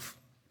tough.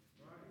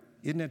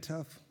 Isn't that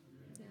tough?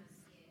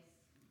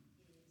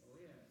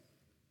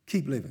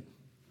 Keep living.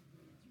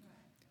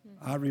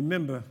 I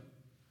remember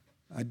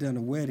I'd done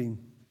a wedding,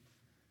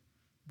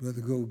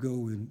 Brother Go,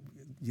 and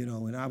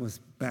and I was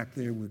back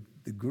there with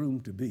the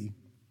groom-to-be,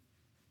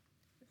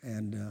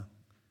 and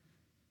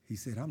he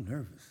said, "I'm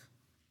nervous."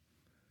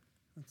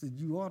 I said,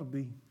 "You ought to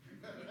be."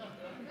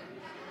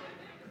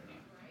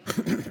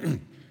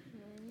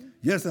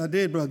 Yes, I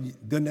did, brother.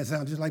 Doesn't that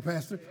sound just like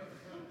Pastor?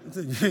 I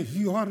said,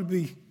 "You ought to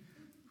be,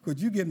 what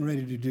you getting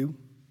ready to do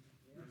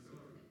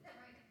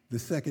the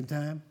second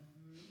time."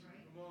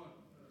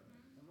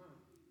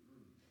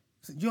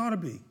 I said, "You ought to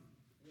be."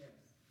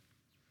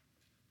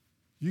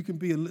 You can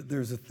be,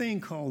 there's a thing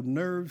called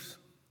nerves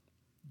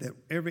that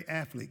every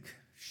athlete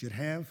should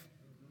have.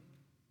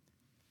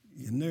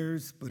 Your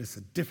nerves, but it's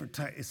a different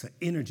type, it's an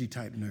energy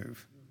type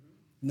nerve,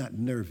 not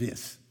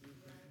nervous.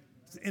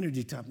 It's an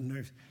energy type of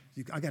nerve.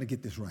 I got to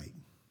get this right.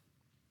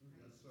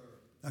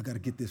 I got to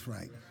get this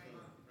right.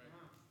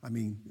 I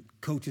mean,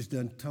 coaches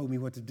done told me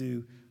what to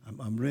do.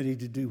 I'm ready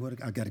to do what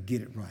I got to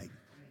get it right.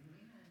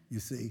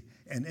 You see,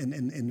 and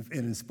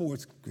in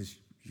sports, because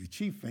you're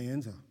Chief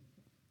fans,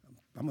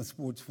 I'm a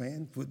sports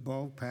fan,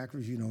 football,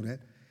 Packers, you know that.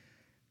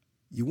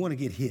 You want to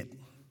get hit.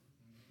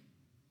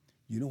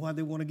 You know why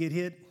they want to get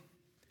hit?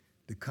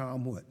 To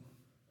calm what?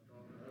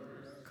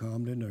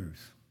 Calm their nerves.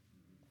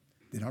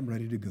 Then I'm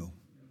ready to go.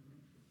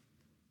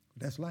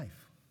 That's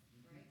life.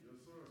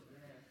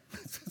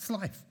 That's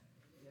life.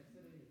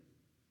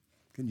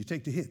 Can you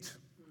take the hits?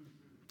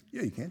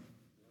 Yeah, you can.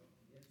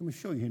 Let me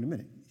show you here in a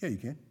minute. Yeah, you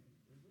can.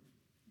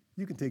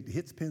 You can take the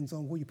hits, depends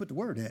on where you put the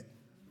word at.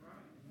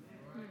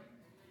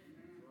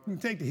 You can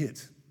take the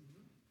hits.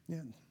 Yeah,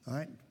 all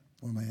right.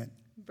 Where am I at?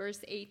 Verse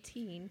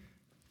 18.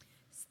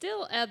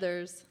 Still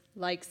others,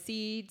 like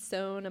seed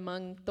sown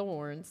among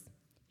thorns,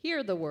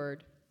 hear the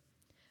word,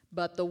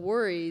 but the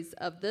worries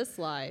of this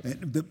life.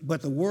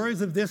 But the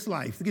worries of this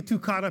life, they get too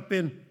caught up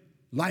in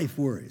life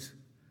worries.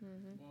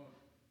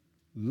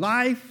 Mm-hmm.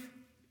 Life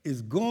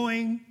is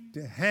going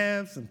to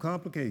have some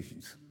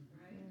complications.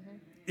 Mm-hmm.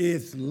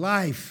 It's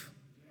life.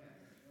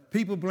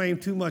 People blame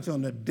too much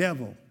on the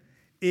devil.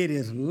 It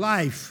is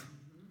life.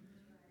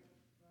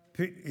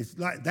 It's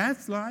like,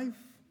 that's life.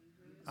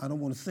 I don't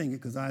want to sing it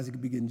because Isaac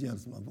could be getting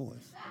jealous of my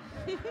voice.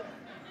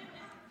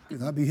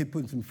 Because I'll be here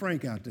putting some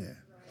Frank out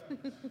there.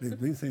 They've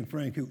been saying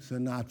Frank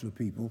Sinatra,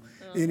 people.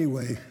 Oh.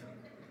 Anyway,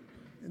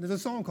 and there's a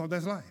song called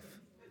That's Life.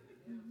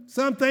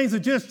 Some things are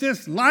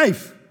just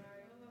life.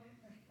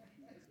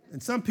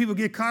 And some people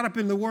get caught up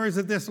in the worries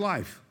of this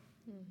life.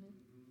 Mm-hmm.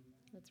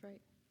 That's right.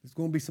 There's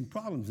going to be some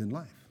problems in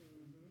life.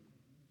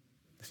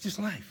 It's just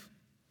life.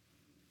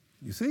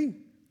 You see?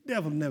 The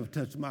devil never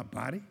touched my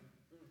body.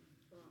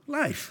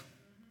 Life.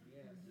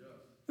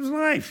 It's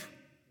life.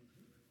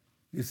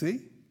 You see?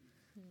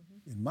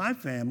 Mm-hmm. In my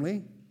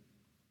family,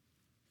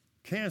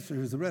 cancer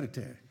is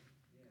hereditary.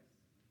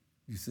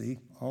 You see,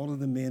 all of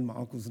the men, my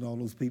uncles and all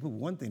those people,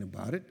 one thing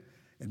about it,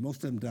 and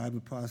most of them died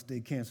with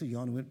prostate cancer,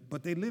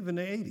 but they live in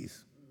their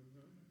 80s.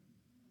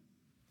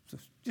 So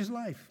it's just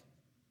life.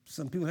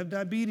 Some people have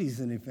diabetes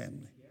in their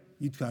family.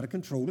 You try to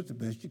control it the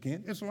best you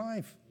can. It's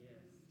life.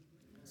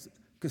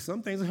 Because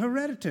some things are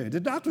hereditary. The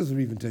doctors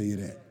will even tell you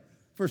that.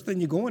 First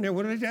thing you go in there,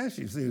 what do they ask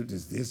you? Say,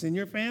 is this in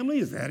your family?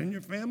 Is that in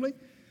your family?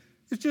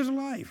 It's just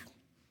life.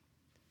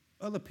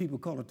 Other people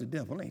call it the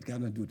devil. It ain't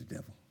got nothing to do with the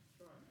devil.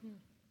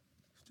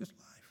 It's just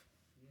life.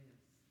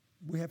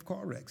 We have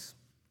car wrecks.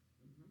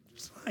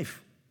 It's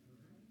life.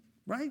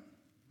 Right?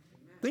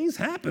 Things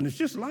happen. It's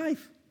just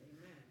life.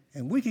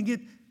 And we can get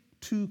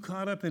too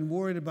caught up and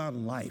worried about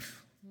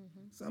life.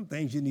 Some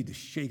things you need to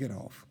shake it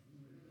off.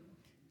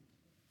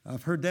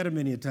 I've heard that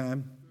many a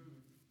time.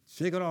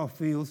 Shake it off,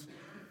 Fields.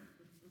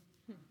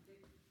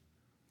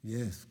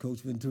 Yes,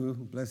 Coach Ventura,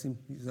 bless him,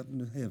 he's up in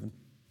heaven.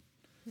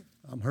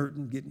 I'm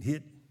hurting, getting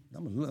hit.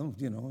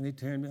 They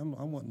tearing me.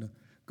 I'm wanting to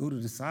go to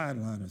the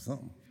sideline or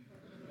something.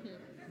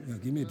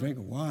 Give me a drink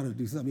of water,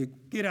 do something.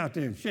 Get out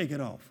there and shake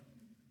it off.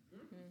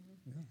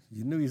 Mm-hmm.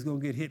 You knew he was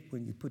going to get hit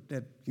when you put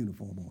that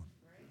uniform on.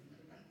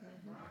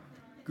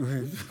 Go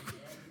ahead.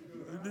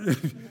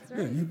 That's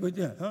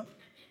right.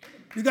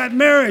 You got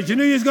marriage. You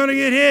knew you was going to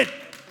get hit.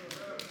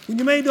 When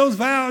you made those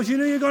vows, you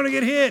knew you were going to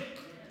get hit.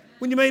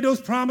 When you made those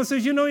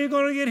promises, you know you're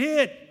going to get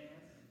hit.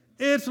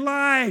 It's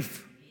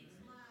life.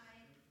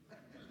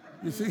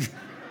 You see?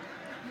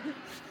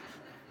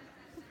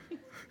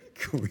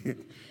 Go ahead.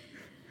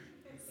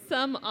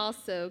 Some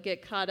also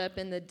get caught up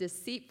in the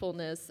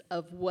deceitfulness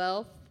of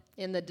wealth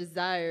and the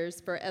desires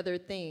for other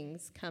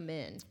things come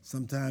in.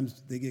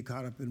 Sometimes they get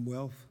caught up in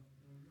wealth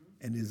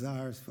and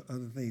desires for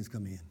other things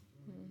come in.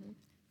 Mm-hmm.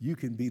 You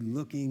can be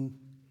looking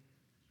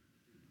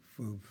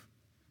for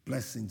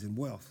blessings and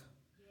wealth,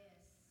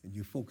 and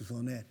you focus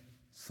on that,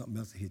 something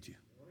else will hit you.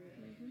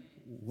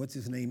 What's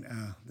his name?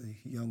 The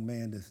young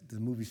man, the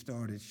movie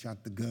star that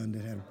shot the gun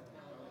that had.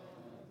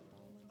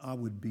 I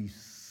would be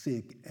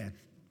sick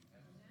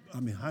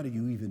how do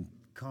you even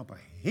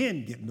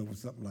comprehend getting over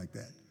something like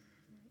that?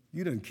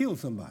 You done killed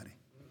somebody.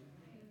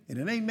 And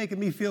it ain't making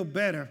me feel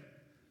better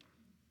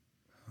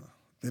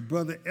that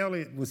Brother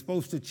Elliot was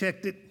supposed to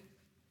check it.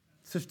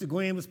 Sister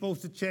Gwen was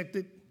supposed to check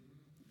it.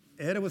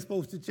 Etta was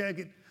supposed to check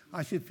it.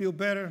 I should feel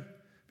better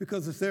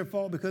because it's their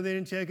fault because they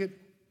didn't check it.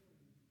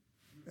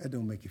 That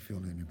don't make you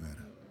feel any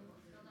better.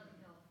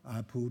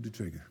 I pulled the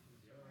trigger.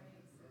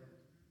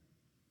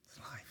 It's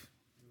life.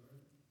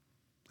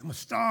 I'm a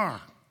star.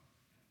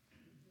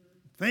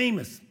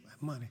 Famous. I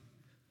have money.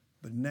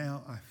 But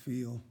now I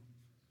feel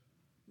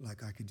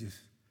like I could just,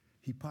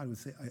 he probably would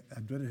say,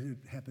 I'd rather it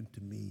happen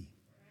to me.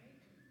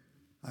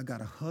 I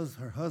got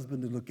her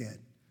husband to look at,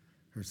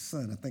 her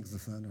son, I think it's a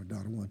son or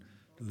daughter one,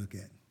 to look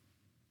at.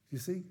 You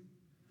see?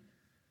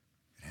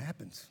 It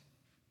happens.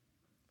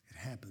 It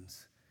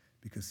happens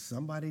because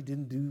somebody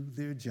didn't do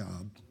their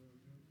job.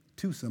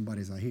 Two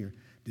somebodies I hear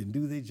didn't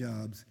do their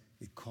jobs.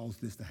 It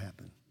caused this to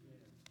happen.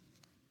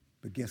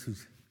 But guess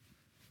who's?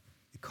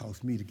 It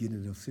caused me to get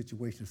into a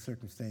situation, a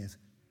circumstance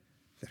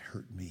that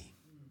hurt me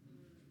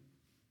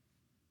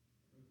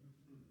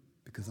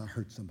because I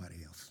hurt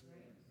somebody else.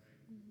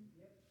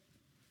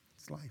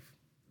 It's life.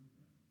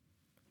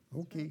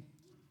 Okay.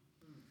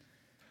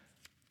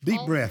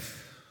 Deep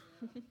breath.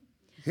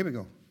 Here we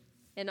go.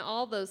 And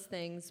all those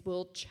things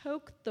will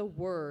choke the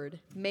word,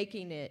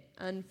 making it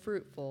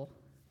unfruitful.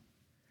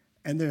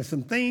 And there are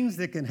some things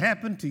that can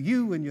happen to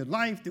you in your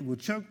life that will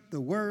choke the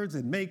words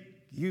and make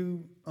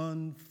you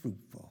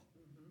unfruitful.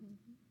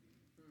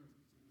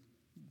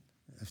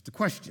 That's the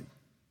question.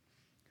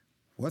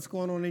 What's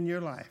going on in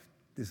your life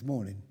this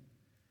morning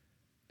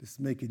that's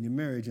making your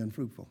marriage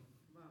unfruitful?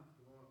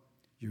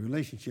 Your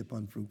relationship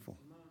unfruitful?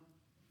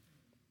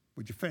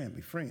 With your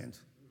family, friends?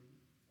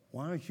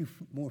 Why aren't you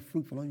more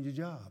fruitful on your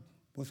job?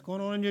 What's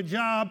going on in your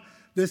job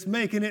that's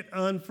making it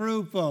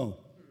unfruitful?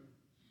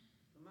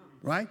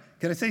 Right?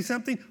 Can I say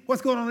something?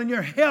 What's going on in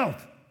your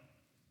health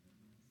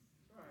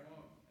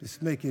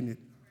that's making it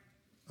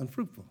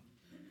unfruitful?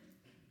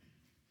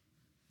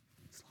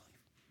 It's life.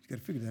 You got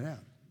to figure that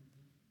out.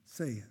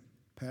 Say,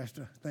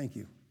 Pastor, thank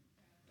you.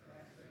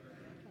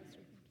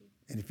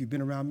 And if you've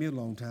been around me a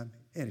long time,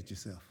 edit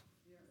yourself.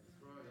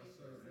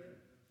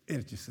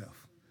 Edit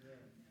yourself.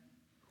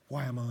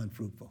 Why am I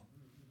unfruitful?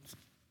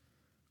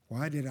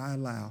 Why did I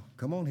allow,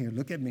 come on here,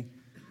 look at me.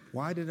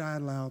 Why did I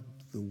allow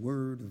the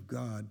word of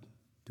God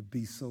to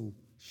be so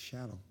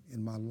shallow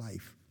in my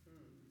life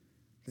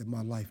that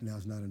my life now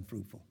is not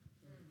unfruitful,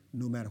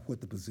 no matter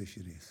what the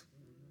position is?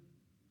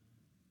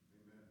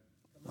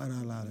 Why did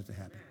I allow that to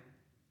happen?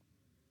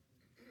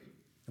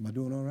 Am I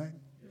doing all right?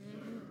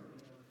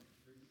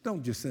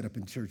 Don't just sit up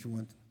in church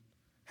and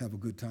have a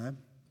good time.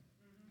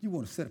 You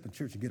want to sit up in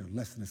church and get a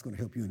lesson that's going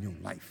to help you in your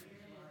life.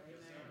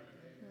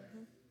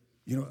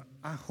 You know,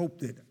 I hope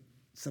that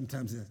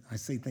sometimes I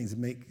say things that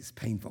make it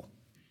painful.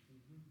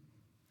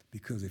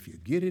 Because if you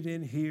get it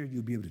in here,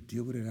 you'll be able to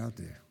deal with it out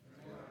there.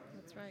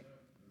 That's right.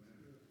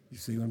 You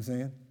see what I'm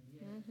saying?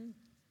 Mm-hmm.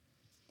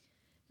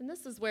 And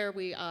this is where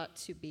we ought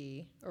to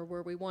be, or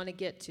where we want to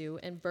get to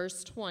in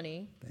verse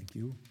 20. Thank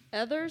you.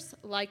 Others,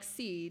 like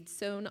seed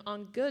sown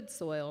on good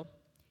soil,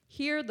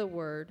 hear the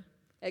word,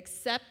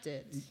 accept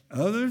it.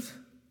 Others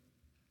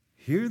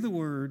hear the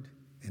word,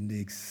 and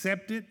they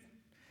accept it,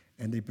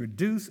 and they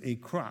produce a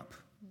crop.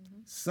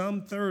 Mm-hmm.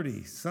 Some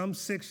 30, some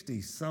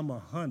 60, some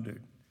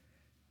 100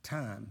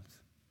 times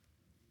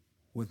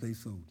what they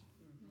sowed.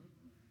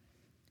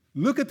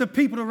 Mm-hmm. Look at the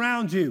people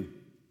around you.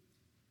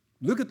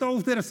 Look at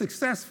those that are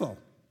successful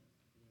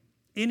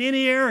in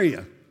any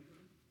area.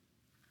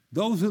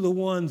 Those are the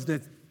ones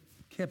that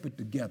kept it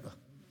together.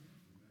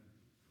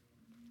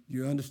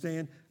 You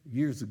understand?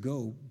 Years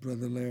ago,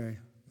 Brother Larry,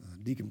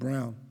 Deacon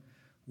Brown,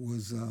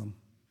 was,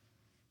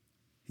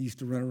 he used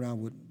to run around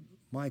with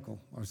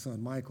Michael, our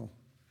son Michael,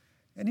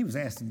 and he was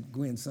asking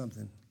Gwen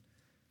something,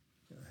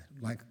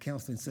 like a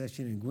counseling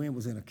session, and Gwen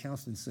was in a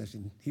counseling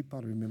session. He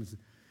probably remembers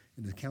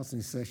in the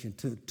counseling session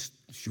took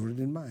shorter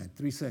than mine,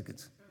 3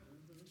 seconds.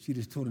 She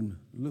just told him,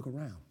 look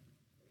around.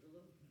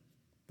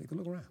 Take a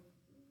look around.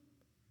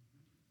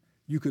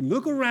 You can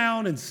look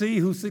around and see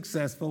who's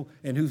successful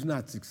and who's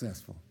not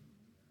successful.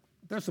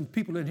 There's some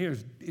people in here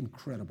who's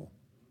incredible.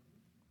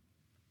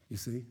 You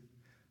see?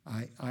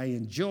 I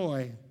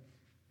enjoy,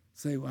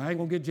 say, well, I ain't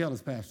going to get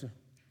jealous, Pastor.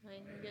 I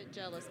ain't going to get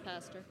jealous,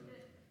 Pastor.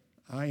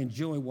 I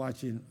enjoy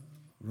watching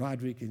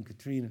Roderick and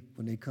Katrina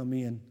when they come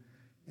in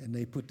and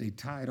they put their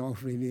tithe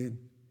offering in.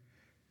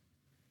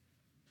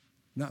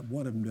 Not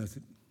one of them does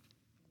it.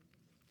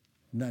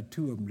 Not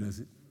two of them does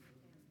it.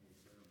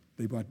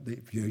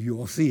 You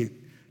all see it.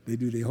 They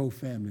do their whole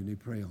family and they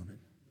pray on it.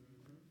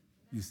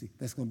 You see,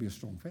 that's going to be a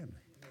strong family.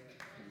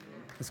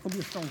 It's going to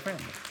be a strong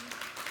family.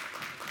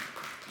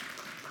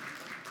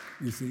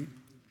 You see,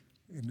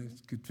 and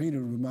Katrina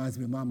reminds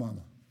me of my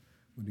mama.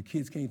 When the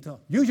kids can't talk,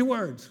 use your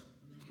words.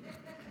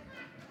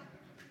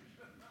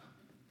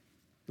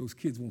 those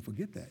kids won't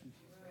forget that.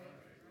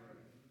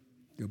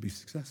 They'll be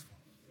successful.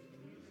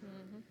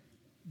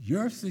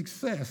 Your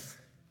success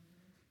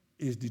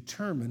is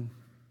determined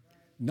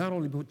not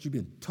only by what you've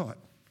been taught,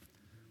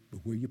 but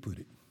where you put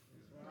it.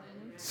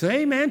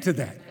 Say amen to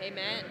that.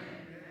 Amen.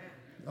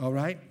 All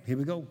right, here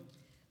we go.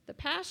 The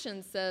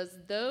Passion says,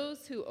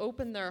 those who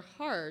open their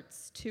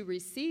hearts to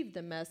receive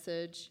the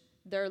message,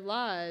 their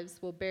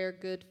lives will bear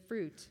good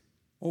fruit.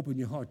 Open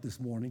your heart this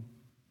morning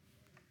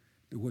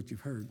to what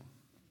you've heard.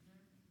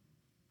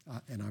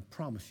 And I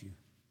promise you,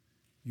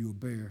 you'll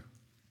bear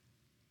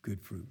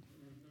good fruit.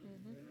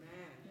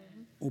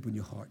 Open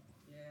your heart.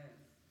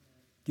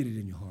 Get it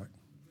in your heart.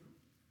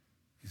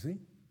 You see?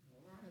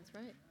 That's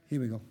right. Here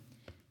we go.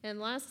 And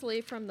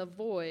lastly, from the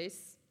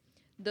Voice,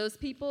 those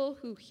people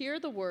who hear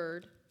the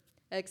word,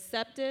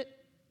 accept it,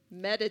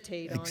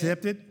 meditate on it.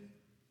 Accept it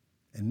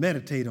and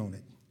meditate on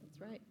it.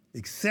 That's right.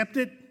 Accept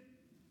it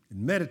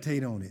and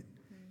meditate on it.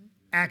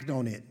 Act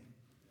on it.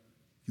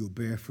 You'll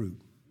bear fruit.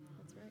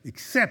 That's right.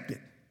 Accept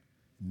it,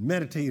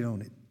 meditate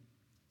on it,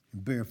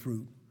 and bear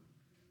fruit.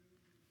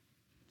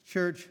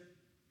 Church,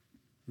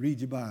 read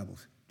your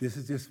Bibles. This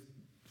is just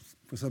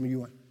for some of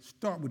you.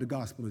 Start with the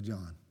Gospel of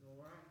John.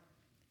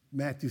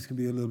 Matthew's can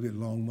be a little bit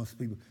long, most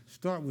people.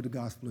 Start with the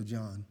Gospel of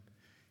John.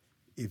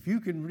 If you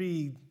can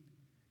read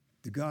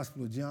the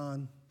Gospel of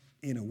John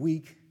in a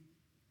week,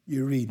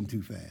 you're reading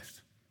too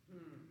fast.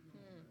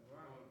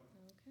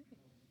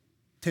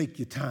 Take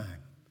your time.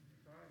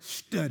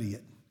 Study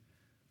it.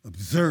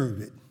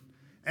 Observe it.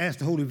 Ask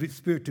the Holy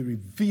Spirit to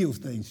reveal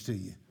things to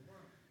you.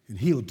 And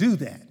he'll do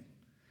that.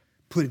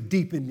 Put it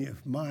deep in your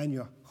mind,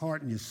 your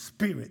heart, and your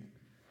spirit.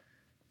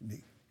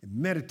 And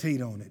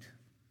meditate on it.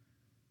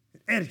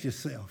 And edit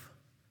yourself.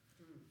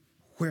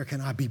 Where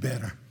can I be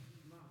better?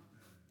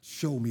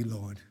 Show me,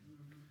 Lord.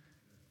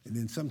 And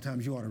then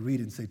sometimes you ought to read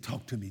it and say,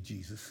 talk to me,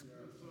 Jesus.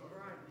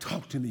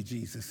 Talk to me,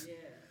 Jesus.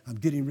 I'm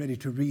getting ready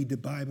to read the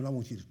Bible. I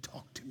want you to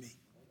talk to me.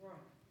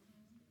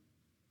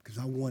 Because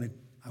I want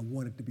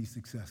it to be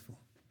successful.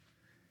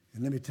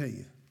 And let me tell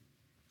you,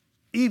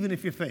 even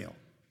if you fail,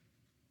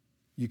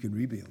 you can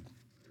rebuild.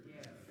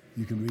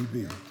 You can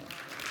rebuild.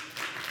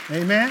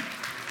 Amen?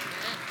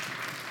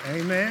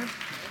 Amen?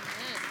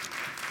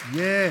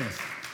 Yes.